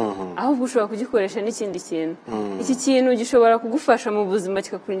gusa ahubwo ushobora kugikoresha n'ikindi kintu iki kintu gishobora kugufasha mu buzima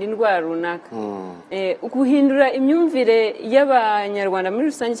kikakurinda indwara runaka guhindura imyumvire y'abanyarwanda muri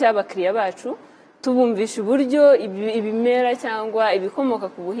rusange cy'abakiriya bacu tubumvisha uburyo ibimera cyangwa ibikomoka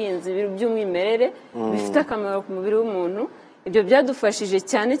ku buhinzi by'umwimerere bifite akamaro ku mubiri w'umuntu ibyo byadufashije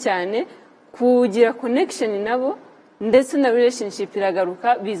cyane cyane kugira connection nabo ndetse na relationship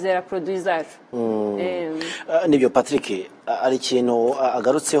iragaruka bizera produit zacu nibyo Patrick ari ikintu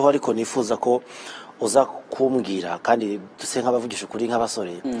agarutseho ariko nifuza ko uza kumbwira kandi duse nk'abavugisha kuri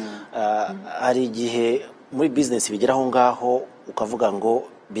nk'abasore hari igihe muri business bigeraho ngaho ukavuga ngo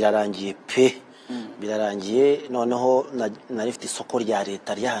birarangiye birarangiye noneho narifite isoko rya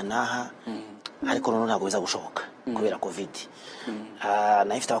leta ryanaha ariko none ntabwo biza gushoboka kubera covid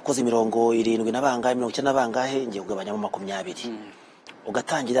nafite abakozi 70 n'abangahe 90 n'abangahe ngiye kugabanya mu 20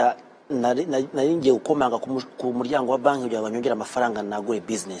 ugatangira nari ngiye gukomanga ku muryango wa banki kugira ngo banyongere amafaranga nagure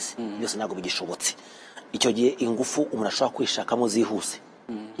business byose ntabwo bigishobotse icyo gihe ingufu umuntu ashobora kwishakamo zihuse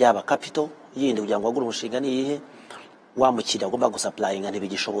yaba capital yindi kugira ngo agure umushinga niyihe wamukira agomba gusupplyinga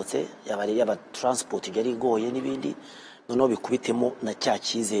ntibigishobotse yaba transport yari igoye n'ibindi noneho bikubitemo na cya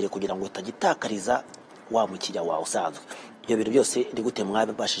cyizere kugira ngo utagitakariza wamukira wawe usanzwe ibyo bintu byose ndi gute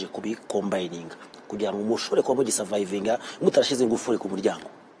mwabashije kubicombininga kugira ngo mushobore kuba mugisurvivinga mutarashize ingufu ku muryango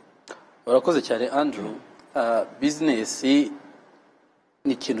urakoze cyane Andrew business ni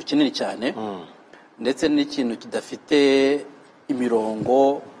ikintu kinini cyane ndetse n'ikintu kidafite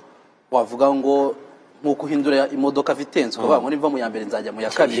imirongo wavuga ngo nkuko uhindura imodoka vitense kuvuga ngo niva mu ya mbere nzajya mu ya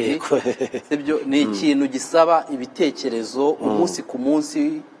kabiri sibyo ni ikintu gisaba ibitekerezo umunsi ku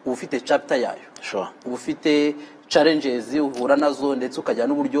munsi ufite chapter yayo ufite challenges uhura nazo ndetse ukajya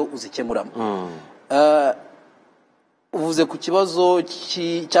n'uburyo uzikemuramo uvuze ku kibazo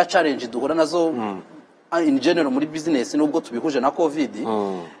cya challenge duhura nazo in general muri business nubwo tubihuje na covid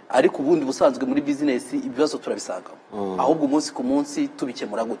ariko ubundi busanzwe muri business ibibazo turabisanga ahubwo umunsi ku munsi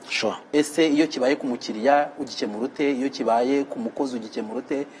tubikemura gute ese iyo kibaye ku mukiriya ugikemura ute iyo kibaye ku mukozi ugikemura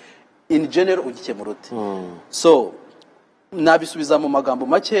ute in general ugikemura ute so nabisubiza mu magambo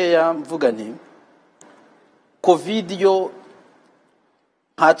makeya mvuga nti covid yo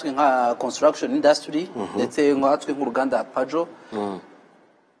hatwe nka construction industry ndetse nkatwe nk'uruganda Pajo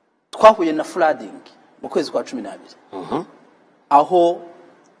twahuye na flooding mu kwezi kwa 12 aho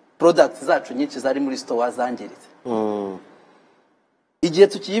products zacu nyinshi zari muri store zangiritse igihe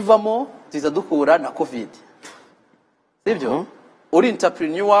tukiyivamo tuza dukura na covid sibyo uri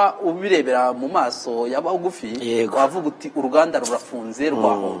entrepreneur ubirebera mu maso y'abagufi wavuga uti uruganda rurafunze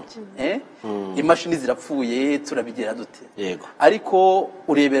rwahombye imashini zirapfuye turabigera dute ariko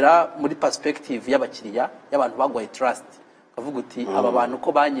urebera muri perspective y'abakiriya y'abantu bagwaye trust kavuga uti aba bantu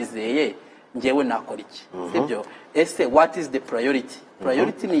ko banyizeye ngewe nakora iki sibyo ese what is the priority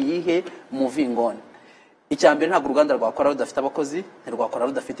ni yihe moving on icyambere ntabwo uruganda rwakora rudafite abakozi ntirwakora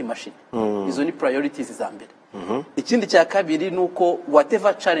rudafite imashini izo ni priorities za mbere ikindi cya kabiri nuko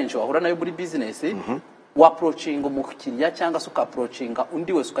whatever challenge wahura nayo muri business wa approaching umukiriya cyangwa se uka approaching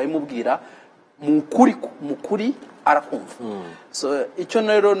undi wese ukayimubwira mukuri arakumva so icyo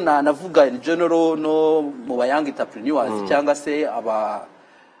rero navuga in general no mu bayang entrepreneurs cyangwa se aba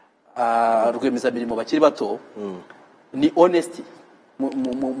rwemeza-mirimo bakiri bato ni honesty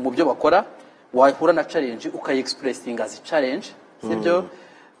mu byo bakora wahura na challenge ukayi-expressing as challenge sibyo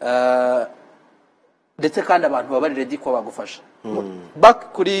ndetse kandi abantu baba bari ready ko bagufasha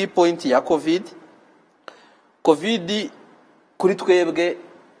back kuri point ya covid kuri twebwe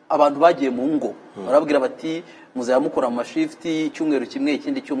abantu bagiye mu ngo barabwira bati muzaya mukora mu shift cyumweru kimwe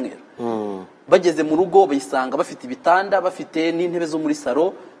ikindi cyumweru bageze mu rugo bayisanga bafite ibitanda bafite n'intebe zo muri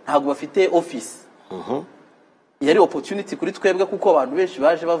salo ntabwo bafite office yari opportunity kuri twebwe kuko abantu benshi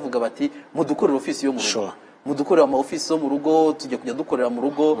baje bavuga bati mudukorera office yo mu rugo mudukorera ama office yo mu rugo tujye kujya dukorera mu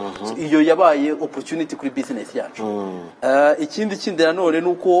rugo iyo yabaye opportunity kuri business yacu ikindi nanone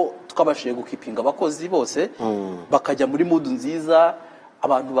nuko twabashije gukipinga abakozi bose bakajya muri mood nziza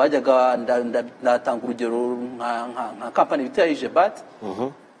abantu bajyaga ndatanga urugero nka company bita Ijebat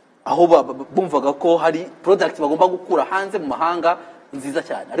aho bumvaga ko hari product bagomba gukura hanze mu mahanga nziza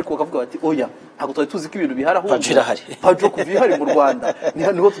cyane ariko bakavuga bati oya ntabwo twari tuzi ko ibintu bihari aho Pajo kuvihari mu Rwanda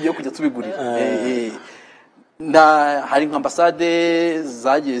niho tugiye kujya tubigurira na hari nka ambasade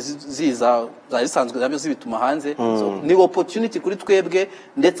zagiye zisanzwe zabyo zibituma hanze ni opportunity kuri twebwe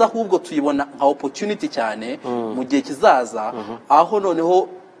ndetse ahubwo tuyibona nka opportunity cyane mu gihe kizaza aho noneho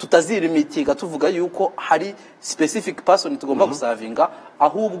tutazirimitinga tuvuga yuko hari specific person tugomba gusavinga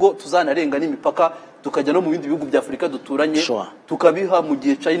ahubwo tuzanarenga n'imipaka tukajya no mu bindi bihugu bya Afrika duturanye tukabiha mu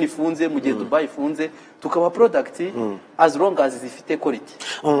gihe China ifunze mu gihe Dubai ifunze tukaba product as long as zifite quality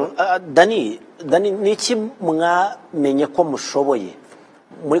Dani niki mwamenye ko mushoboye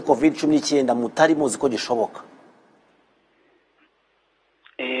muri covid-19 mutari muzi ko gishoboka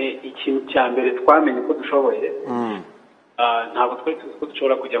ikintu cya mbere twamenye ko dushoboye ntabwo twari tuzi ko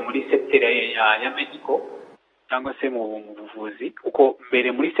dushobora kujya muri secteur ya medical cyangwa se mu buvuzi uko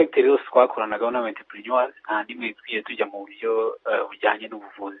mbere muri secteur yose twakoranaga na entrepreneurs nta nimwe twiye tujya mu buryo bujyanye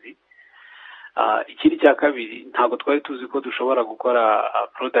n'ubuvuzi ikindi cya kabiri ntabwo twari tuzi ko dushobora gukora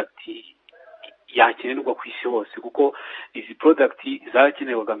product yakenerwa ku isi hose kuko izi product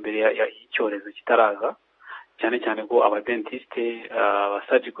zarakenerwaga mbere y'icyorezo kitaraza cyane cyane ko abadentiste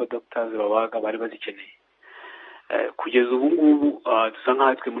surgical doctors babaga bari bazikeneye kugeza ubu ngubu dusa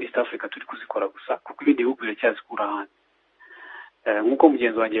nk'aho twe muri East Africa turi kuzikora gusa kuko ibindi bihugu biracyazikura hanze nk'uko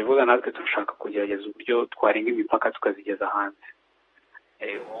mugenzi wanjye yavuga natwe turashaka kugerageza uburyo twarenga imipaka tukazigeza hanze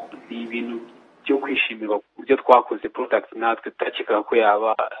ni ibintu byo kwishimirwa ku buryo twakoze product natwe tutakekaga ko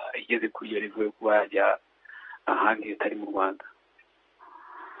yaba igeze kuri iyo level yo kuba yajya ahandi hatari mu Rwanda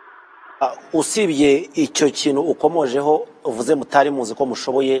usibye icyo kintu ukomojeho uvuze mutari muzi ko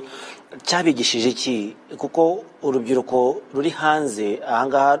mushoboye cyabigishije iki kuko urubyiruko ruri hanze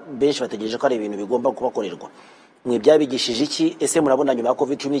ahangaha benshi bategereje ko ari ibintu bigomba kubakorerwa mwe byabigishije iki ese murabona nyuma ya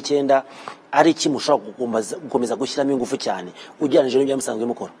covid-19 ari iki mushobora gukomeza gushyiramo ingufu cyane ugereranije n'ibyo musanzwe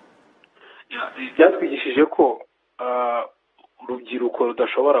mukora byatwigishije ko urubyiruko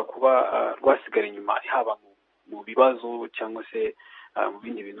rudashobora kuba rwasigara inyuma haba mu bibazo cyangwa se mu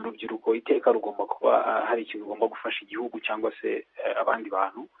bindi bintu urubyiruko iteka rugomba kuba hari ikintu rugomba gufasha igihugu cyangwa se abandi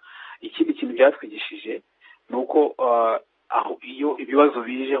bantu ikindi kintu byatwigishije ni uko aho iyo ibibazo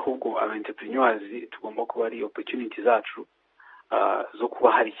bije ahubwo entrepreneurs tugomba kuba ari opportunity zacu zo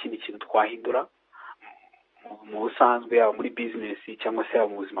kuba hari ikindi kintu twahindura mu busanzwe yaba muri business cyangwa se yaba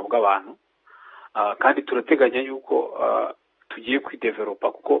mu buzima bw'abantu. Kandi turateganya yuko tugiye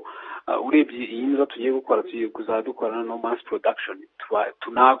kwidevelopa kuko urebye iyi nza tugiye gukora tugiye kuzajya dukorana no mass production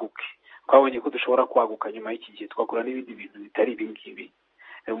tunaguke. Twabonye ko dushobora kwaguka nyuma y'iki gihe twakora n'ibindi bintu bitari ibi ngibi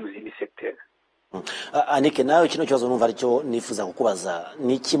mu zindi secteur. Anike, nawe kino kibazo numva aricyo nifuza kukubaza,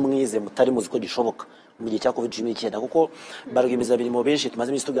 niki mwize mutari muzi ko gishoboka mu gihe cya COVID-19? Kuko barwimiza birimo benshi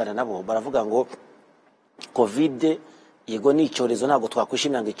tumaze iminsi tuganira nabo baravuga ngo COVID yego ni icyorezo, ntabwo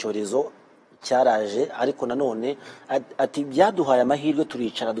twakwishimira ngo icyorezo cyaraje, ariko nanone ati byaduhaye amahirwe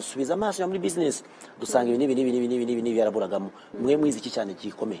turicara dusubiza amaso muri business dusanga ibi yaraburagamo. Mwe mwize iki cyane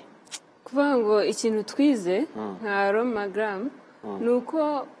gikomeye? Kuvuga ngo ikintu twize nka Romagram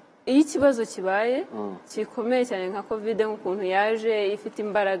nuko iyo ikibazo kibaye gikomeye cyane nka COVID nk'ukuntu yaje ifite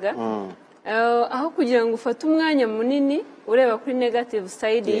imbaraga, aho kugira ngo ufate umwanya munini ureba kuri negative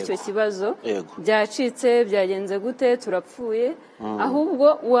side y'icyo kibazo, byacitse byagenze gute turapfuye, ahubwo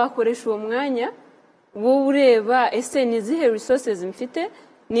wakoresha uwo mwanya wowe ureba ese ni zihe resources mfite,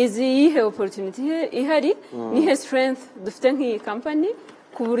 ni zihe opportunity ihari, nihe strength dufite nk'iyi company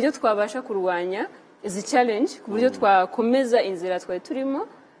ku buryo twabasha kurwanya izi challenge, ku buryo twakomeza inzira twari turimo,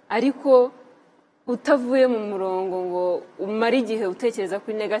 ariko utavuye mu murongo ngo umare igihe utekereza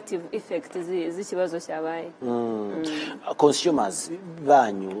kuri negative effect z'ikibazo cyabaye. Consumers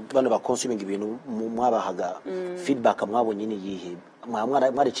banyu bano ba consuming ibintu mwabahaga feedback mwabonye ni yihe?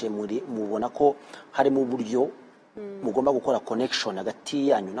 Mwaricaye muri mubona ko harimo uburyo mugomba gukora connection hagati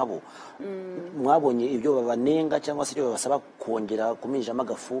yanyu nabo? Mwabonye ibyo babanenga cyangwa se ibyo babasaba kongera kuminjamo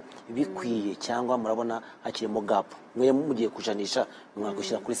agafu bikwiye, cyangwa murabona hakirimo gap? Mwe mugiye kujanisha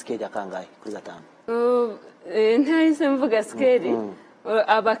mwakwishyira kuri scale akangahe kuri 5? Ntahise mvuga scale.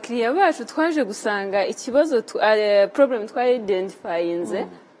 Abakiriya bacu twaje gusanga ikibazo problem identifyinze,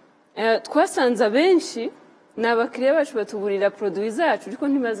 twasanze benshi n'abakiriya bacu batugurira produits zacu ariko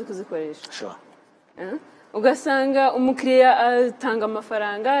ntibazi kuzikoresha. Sure. Ugasanga umukiriya atanga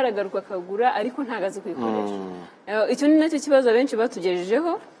amafaranga aragaruka akagura ariko ntagazi kuyikoresha. Icyo ni nacyo kibazo benshi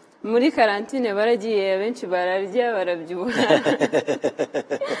batugejejeho muri karantine, baragiye benshi bararya barabyuha.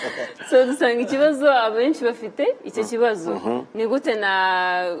 So dusanga ikibazo abenshi bafite icyo kibazo, ni gute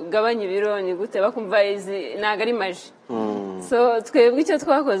nagabanya ibiro, ni gute bakumva ntago ari maji. So twebwe icyo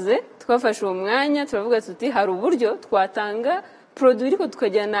twakoze, twafashe uwo mwanya turavuga tuti hari uburyo twatanga produit ariko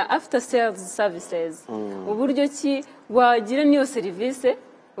tukajyana after sales services. Uburyo ki wagira niyo service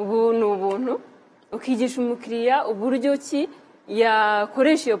ubuntu ukigisha umukiriya uburyo ki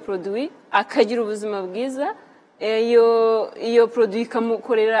yakoresha iyo produit akagira ubuzima bwiza, iyo produit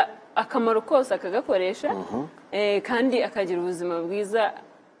ikamukorera akamaro kose akagakoresha, kandi akagira ubuzima bwiza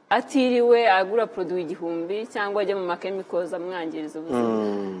atiriwe agura produit 1000 cyangwa ajya mu makemikoza amwangiriza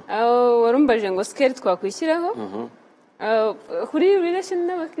ubuzima. Warumbaje ngo scale twakwishyiraho kuri relation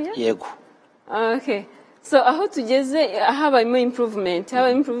n'abakiriya? Yego. Okay. So aho tugeze habayemo improvement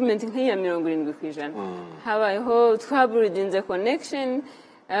nk'iya 70%. Habayeho twabuildinze connection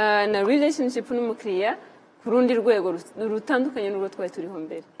na relationship n'umukiriya ku rundi rwego rutandukanye n'urwo twari turiho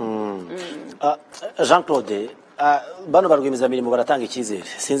mbere. Jean Claude, bano barwimiza mirimo baratanga icyizere,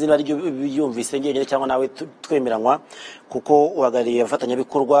 sinzi niba ari yumvise ngenyine cyangwa nawe twemeranywa, kuko uhagarariye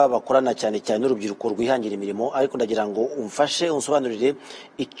abafatanyabikorwa bakorana cyane cyane n'urubyiruko rwihangira imirimo, ariko ndagira ngo umfashe unsobanurire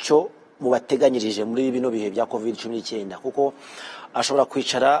icyo mubateganyirije muri bino bihe bya COVID-19, kuko ashobora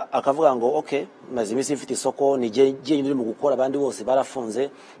kwicara akavuga ngo okay, maze iminsi mfite isoko nigeye muri mu gukora, abandi bose barafunze,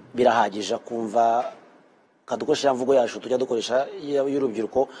 birahagije, kumva kadukoresha mvugo yacu tujya dukoresha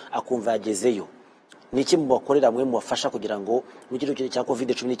y'urubyiruko akumva yagezeyo. Niki mubakorera mwe mubafasha kugira ngo mu gihe cya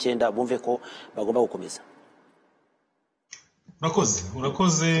COVID-19 bumve ko bagomba gukomeza?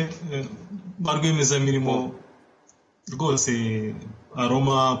 Urakoze barwemeza mirimo rwose,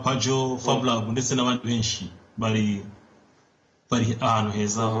 Aroma, Pajo, Fablab ndetse n'abandi benshi bari ahantu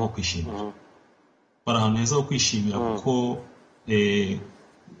heza ho kwishimira. Bari ahantu heza ho kwishimira kuko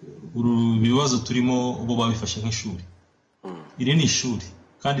ibibazo turimo bo babifashe nk'ishuri. Iri ni ishuri,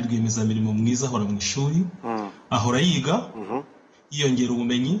 kandi rwemeza mirimo mwiza ahora mu ishuri, ahora yiga, yiyongera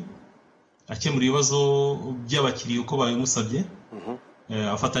ubumenyi, akemura ibibazo by'abakiriya uko babimusabye,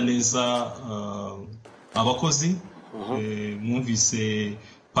 afata neza abakozi. Mwumvise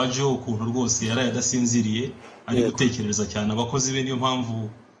Pajo ukuntu rwose yaraye adasinziriye ari gutekereza cyane abakozi be, niyo mpamvu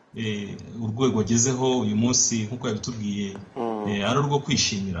urwego agezeho uyu munsi nk'uko yabitubwiye ari urwo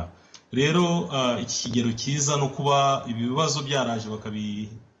kwishimira. Rero iki kigero cyiza no kuba ibi bibazo byaraje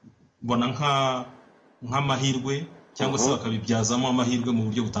bakabibona nk'amahirwe cyangwa se bakabibyazamo amahirwe mu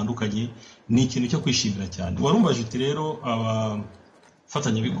buryo butandukanye, ni ikintu cyo kwishimira cyane. Warumbaje uti rero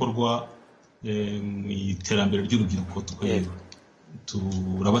abafatanyabikorwa mu iterambere ry'urubyiruko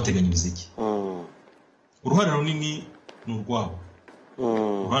turabateganyiriza iki? Uruhare runini ni urwabo,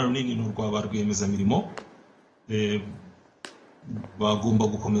 uruhare runini ni urwaba rwiyemezamirimo. Bagomba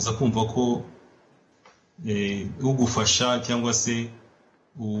gukomeza kumva ko ugufasha cyangwa se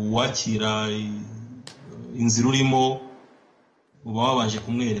uwakira inzira urimo uba wabanje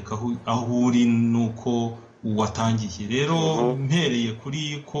kumwereka aho uri nuko watangiye. Rero mpereye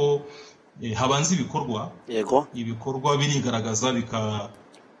kuri ko habanza ibikorwa birigaragaza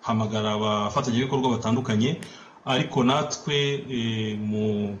bikahamagara abafatanyabikorwa batandukanye, ariko natwe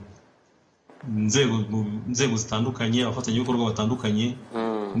mu nzego zitandukanye, abafatanyabikorwa batandukanye,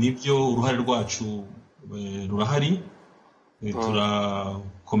 nibyo uruhare rwacu rurahari.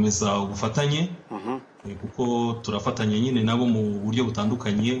 Turakomeza ubufatanye kuko turafatanya nyine nabo mu buryo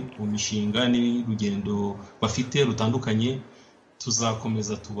butandukanye, mu mishinga n'urugendo bafite rutandukanye.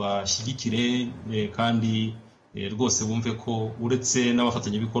 Tuzakomeza tubashyigikire kandi rwose bumve ko uretse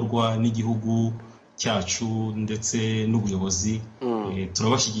n'abafatanyabikorwa n'igihugu cyacu ndetse n'ubuyobozi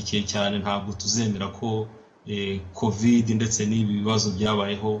turabashyigikiye cyane. Ntabwo tuzemera ko covid ndetse n'ibi bibazo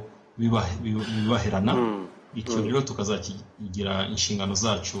byabayeho bibaherana. Icyo rero tukazakigira inshingano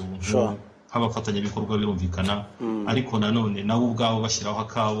zacu nk'abafatanyabikorwa birumvikana, ariko nanone nabo ubwabo bashyiraho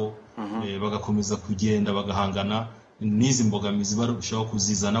akabo, bagakomeza kugenda bagahangana n'izi mbogamizi, barushaho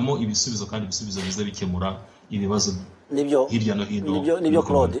kuzizanamo ibisubizo, kandi ibisubizo biza bikemura ibibazo hirya no hino. Nibyo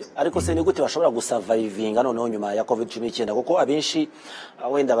Claude, ariko se ni gute bashobora gusavayivinga noneho nyuma ya covid-19? Kuko abenshi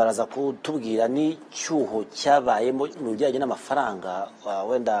wenda baraza kutubwira n'icyuho cyabayemo mu bijyanye n'amafaranga,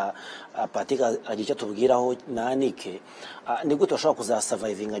 wenda Patika agira icyo tubwiraho na Anike. Ni gute bashobora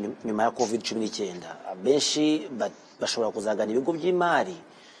kuzasavayivinga nyuma ya covid-19? Abenshi bashobora kuzagana ibigo by'imari.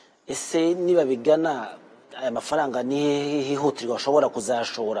 Ese niba bigana aya mafaranga ni hihutirwa bashobora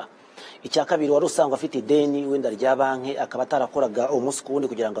kuzashora? Icya kabiri, wari usanga afite ideni wenda rya banki akaba atarakoraga umunsi ku wundi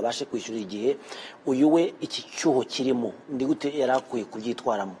kugira ngo abashe kwishyura igihe. Uyu we iki cyuho kirimo ndi gute yarakwiye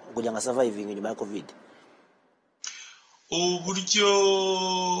kubyitwaramo kugira ngo asavayivinge nyuma ya covid? Uburyo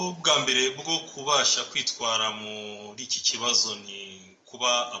bwa mbere bwo kubasha kwitwara muri iki kibazo ni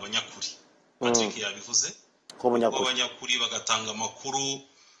kuba abanyakuri. Patrick yabivuze, kuba abanyakuri bagatanga amakuru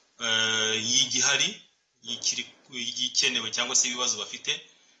y'igihari, y'igikenewe cyangwa se ibibazo bafite,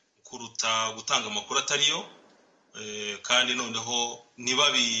 kuruta gutanga amakuru atariyo. Kandi noneho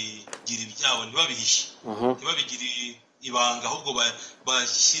ntibabigire ibyabo, ntibabihishe, ntibabigire ibanga, ahubwo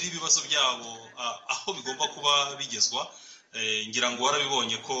bashyira ibibazo byabo aho bigomba kuba bigezwa. Ngira ngo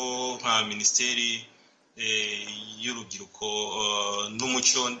warabibonye ko nka Minisiteri y'Urubyiruko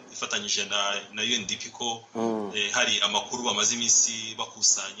n'Umuco ifatanyije na UNDP ko hari amakuru bamaze iminsi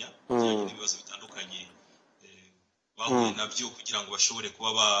bakusanya ibibazo bitandukanye bahuye nabyo, kugira ngo bashobore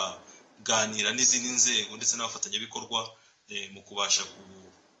kuba baganira n'izindi nzego ndetse n'abafatanyabikorwa mu kubasha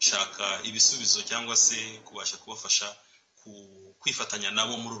gushaka ibisubizo cyangwa se kubasha kubafasha kwifatanya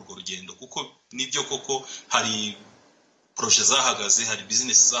nabo muri urwo rugendo. Kuko nibyo koko hari proje zahagaze, hari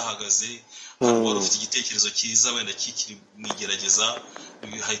business zahagaze, hari wari ufite igitekerezo cyiza wenda kikiri mu igerageza,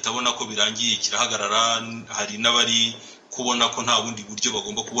 hahita abona ko birangiye kirahagarara. Hari n'abari kubona ko nta bundi buryo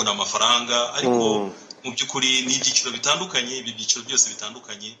bagomba kubona amafaranga, ariko mu by'ukuri ni ibyiciro bitandukanye. Ibi byiciro byose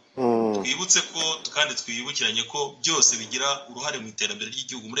bitandukanye, twibutse ko kandi twibukiranye ko byose bigira uruhare mu iterambere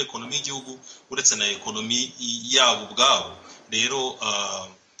ry'igihugu, muri ekonomi y'igihugu uretse na ekonomi yabo ubwabo. Rero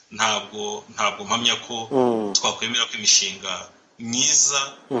ntabwo mpamya ko twakwemera ko imishinga myiza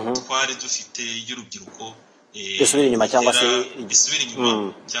twari dufite y'urubyiruko isubira inyuma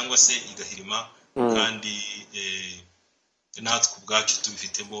cyangwa se igahirima, kandi natwe ubwacu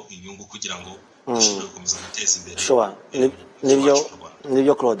tubifitemo inyungu kugira ngo dushobore gukomeza guteza imbere.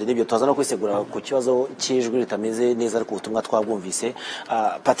 Nibyo Claude, nibyo tuza no kwisegura ku kibazo cy'ijwi ritameze neza, ariko ubutumwa twabwumvise.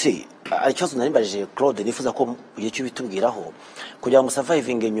 Patrick, ikibazo narimbajije Claude nifuza ko ugiye cyo bitubwiraho kugira ngo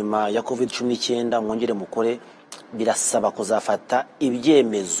surviving nyuma ya covid-19 mwongere mukore, birasaba kuzafata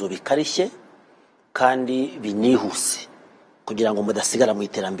ibyemezo bikarishye kandi binihuse kugira ngo mudasigara mu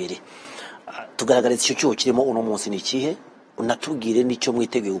iterambere. Tugaragariza icyo cyuho kirimo uno munsi ni ikihe, unatubwire n'icyo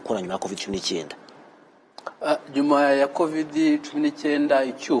mwiteguye gukora nyuma ya covid-19. Nyuma ya covid-19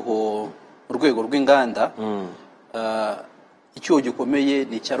 icyuho mu rwego rw'inganda, icyuho gikomeye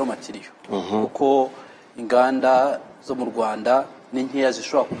ni icya raw material, kuko inganda zo mu Rwanda ni nkeya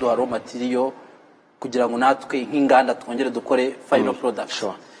zishobora kuduha raw material kugira ngo natwe nk'inganda twongere dukore final product.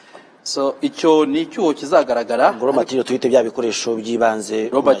 So icyo ni icyuho kizagaragara. Raw material tuhite bya bikoresho by'ibanze.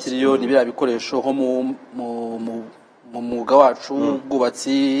 Raw material ni bya bikoresho ho mu mwuga wacu,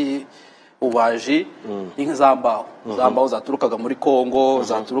 ubwubatsi, ubaji nk'izambaho zambaho zaturukaga muri Kongo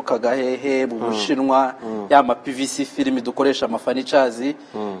zaturukaga hehe mu Bushinwa y'ama PVC film dukoresha ama furnitures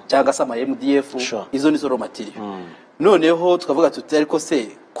cyangwa se ama MDF izo nizo raw material noneho tukavuga tuti ariko se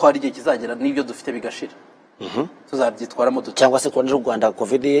ko hari igihe kizagera n'ibyo dufite bigashira tuzabyitwaramo dute cyangwa se ko n'u Rwanda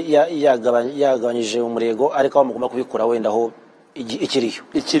covid yagabanyije umurego ariko bamugomba kubikura wenda aho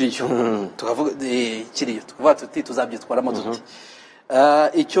ikiriyo tukavuga ikiriyo tukavuga tuti tuzabyitwaramo dute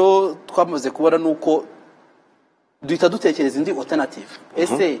icyo twamaze kubona nuko duhita dutekereza indi alternative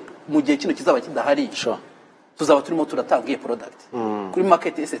ese mu gihe kino kizaba kidahari tuzaba turimo turatanga iyi product kuri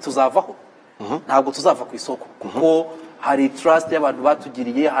market ese tuzavaho ntabwo tuzava ku isoko kuko hari trust y'abantu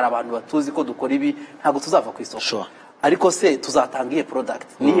batugiriye hari abantu batuzi ko dukora ibi ntabwo tuzava ku isoko ariko se tuzatanga iyi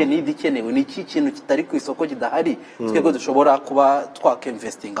product nihe nidi ikenewe ni iki kintu kitari ku isoko kidahari twebwe dushobora kuba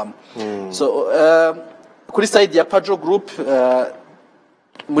twakeinvestingamo so kuri side ya Pajo Group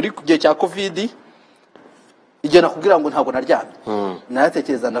muri gihe cya covid igihe nakubwira ngo ntabwo naryamye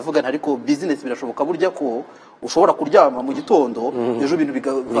naratekereza ndavuga ariko business birashoboka burya ko ushobora kuryama mu gitondo ejo ibintu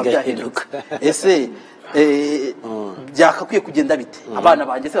byahinduka ese byakakwiye kugenda bite abana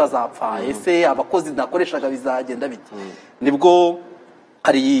banjye se bazapfa ese abakozi nakoreshaga bizagenda bite nibwo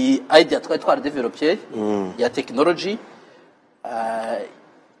hari idea twari developed ya technology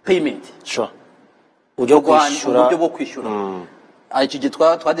payment uburyo bwo kwishyura iki gihe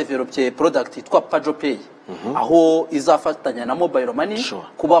twadevelopye product twa Pajo Pay aho izafatanya na mobile money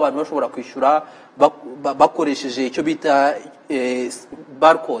kuba abantu bashobora kwishyura bakoresheje icyo bita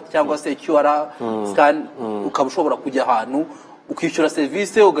barcode cyangwa se QR scan ukaba ushobora kujya ahantu ukishyura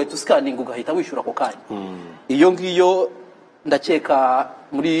service ugahita scanning ugahita wishyura ako kanya iyo ngiyo ndakeka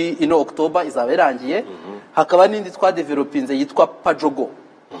muri ino October izaba irangiye hakaba n'indi twadevelopinze yitwa Pajo Go.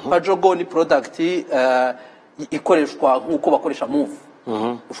 Pajo Go ni product ikoreshwa nk'uko bakoresha move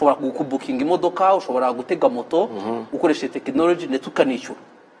ushobora kubukinga imodoka ushobora gutega moto ukoresha technology ndetse ukanishyura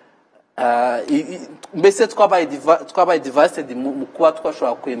mbese twabaye diversity mu kuba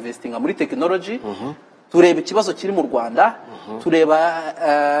twashobora kuinvestinga muri technology tureba ikibazo kiri mu Rwanda tureba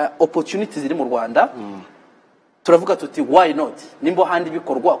opportunities ziri mu Rwanda turavuga tuti why not nimbo handi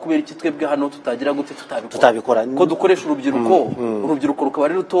bikorwa kubera iki twebwe hano tutagira gute tutabikora ko dukoresha urubyiruko rukaba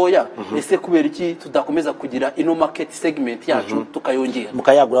ari rutoya ese kubera iki tudakomeza kugira ino market segment yacu tukayongera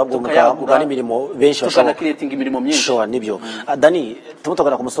mukayagura bwo n'imirimo benshi bashaka creating imirimo myinshi nibyo Dani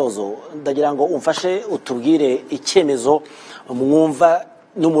tumutogana ku musozo ndagira ngo umfashe utubwire icyemezo mwumva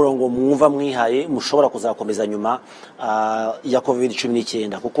n'umurongo mwumva mwihaye mushobora kuzakomeza nyuma ya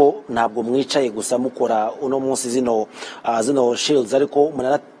COVID-19 kuko ntabwo mwicaye gusa mukora uno munsi zino shields ariko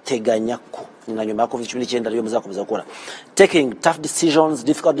munarateganya ko na nyuma ya COVID-19 ariyo muzakomeza gukora taking tough decisions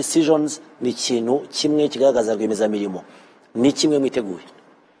difficult decisions ni ikintu kimwe kigaragaza rwemeza mirimo ni kimwe mwiteguye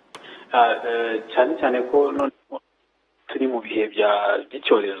cyane ko turi mu bihe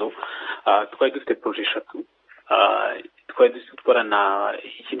by'icyorezo twari dufite projet 3 twari dukorana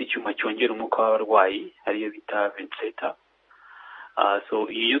ikindi cyuma cyongera umwuka w'abarwayi ariyo bita ventilator so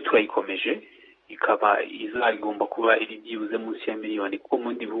iyo twayikomeje ikaba izagomba kuba iri byibuze munsi ya miliyoni kuko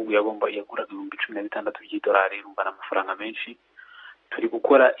mu ndi bihugu yaguraga $16,000 by'idolari rumba amafaranga menshi turi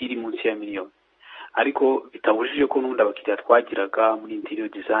gukora iri munsi ya miliyoni ariko bitabujije ko n'undi abakiriya twagiraga muri interior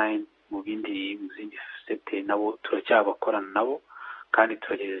design mu zindi sector nabo turacyabakorana nabo kandi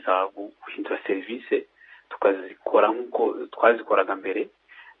turagereza guhindura service tukazikora nk'uko twazikoraga mbere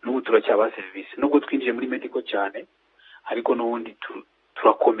n'ubu turacyaba service nubwo twinjiye muri medical cyane ariko n'ubundi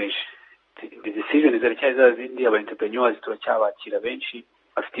turakomeje decision zaracyari zazindi aba entrepreneurs turacyabakira benshi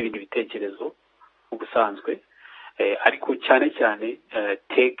bafite ibindi bitekerezo ubusanzwe ariko cyane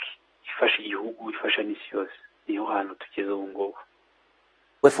tech ifasha igihugu ifasha n'isi yose niyo hantu tugeze ubu ngubu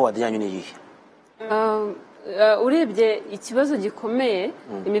we forward yanyu ni yihe urebye ikibazo gikomeye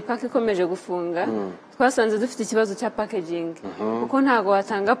imipaka ikomeje gufunga twasanze dufite ikibazo cya packaging kuko ntago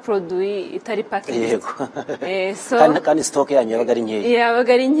watanga produit itari packaging kandi stock yanyu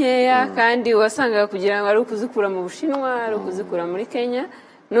yabaga ari nkeya kandi wasangaga kugira ngo ari ukuzikura mu Bushinwa ari ukuzikura muri Kenya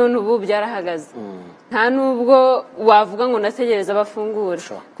none ubu byarahagaze nta nubwo wavuga ngo nategereza bafungura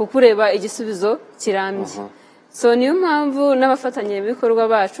kuko ureba igisubizo kirambye so niyo mpamvu n'abafatanye bikorwa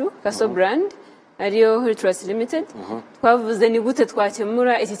bacu Kaso brand ariyo Heritrust Limited twavuze ni gute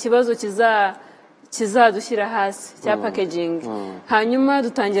twakemura iki kibazo kizadushyira hasi cya packaging hanyuma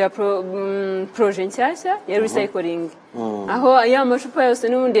dutangira projet nshyashya ya recycling aho ya macupa yose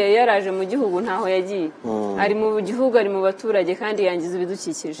n'ubundi yaraje mu gihugu ntaho yagiye ari mu gihugu ari mu baturage kandi yangiza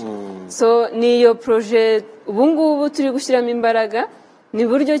ibidukikije so niyo projet ubu ngubu turi gushyiramo imbaraga ni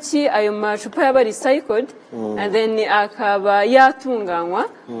buryo ki ayo macupa yaba recycled and then akaba yatunganywa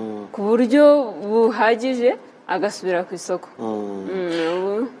ku buryo buhagije agasubira ku isoko.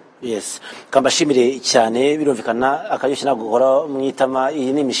 Yes, kambashimire cyane birumvikana akaryoshye ntabwo gukora mwitama. Iyi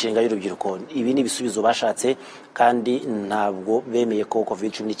ni imishinga y'urubyiruko, ibi ni ibisubizo bashatse kandi ntabwo bemeye ko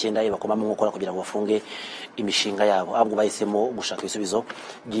COVID-19 ibakomamo nkokora kugira ngo bafunge imishinga yabo, ahubwo bahisemo gushaka ibisubizo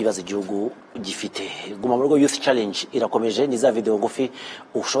by'ibibazo igihugu gifite. Guma mu rugo Youth Challenge irakomeje, ni za video ngufi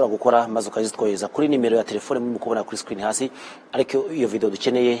ushobora gukora maze ukazitwohereza kuri nimero ya telefone mu kubona kuri screen hasi, ariko iyo video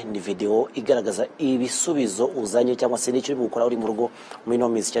dukeneye ni video igaragaza ibisubizo uzanye cyangwa se n'icyo uri gukora uri mu rugo muri no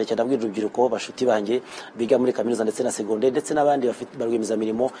minsi. Cyane ndabwira urubyiruko bashuti banjye biga muri kaminuza ndetse na secondaire ndetse n'abandi bafite barwemiza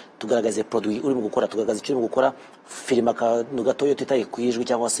mirimo, tugaragaze produit uri mu gukora, tugaragaza icyo uri mu gukora, filima akantu gatoyo tutaye kwijwi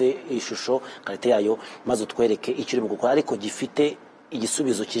cyangwa se ishusho karite yayo, maze utwereke icyo uri mu gukora ariko gifite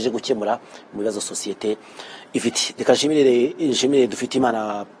igisubizo kije gukemura mu bibazo societe ifite. Reka nshimire dufite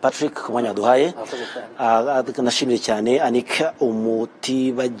Imana Patrick ku mwanya duhaye, nashimire cyane Anika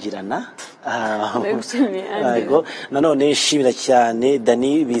Umutibagirana, yego nanone nshimira cyane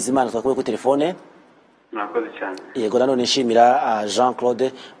Dani Bizimana twakuye ku telefone. Murakoze cyane. Yego nanone nshimira Jean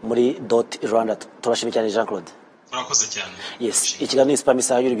Claude muri .Rwanda. Turashimye cyane Jean Claude. Murakoze cyane. Yes, ikiganiro Spam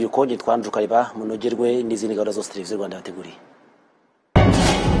isaha y'urubyiruko, nitwa Andrew Kariba, munogerwe n'izindi gahunda zose televiziyo Rwanda yateguriye.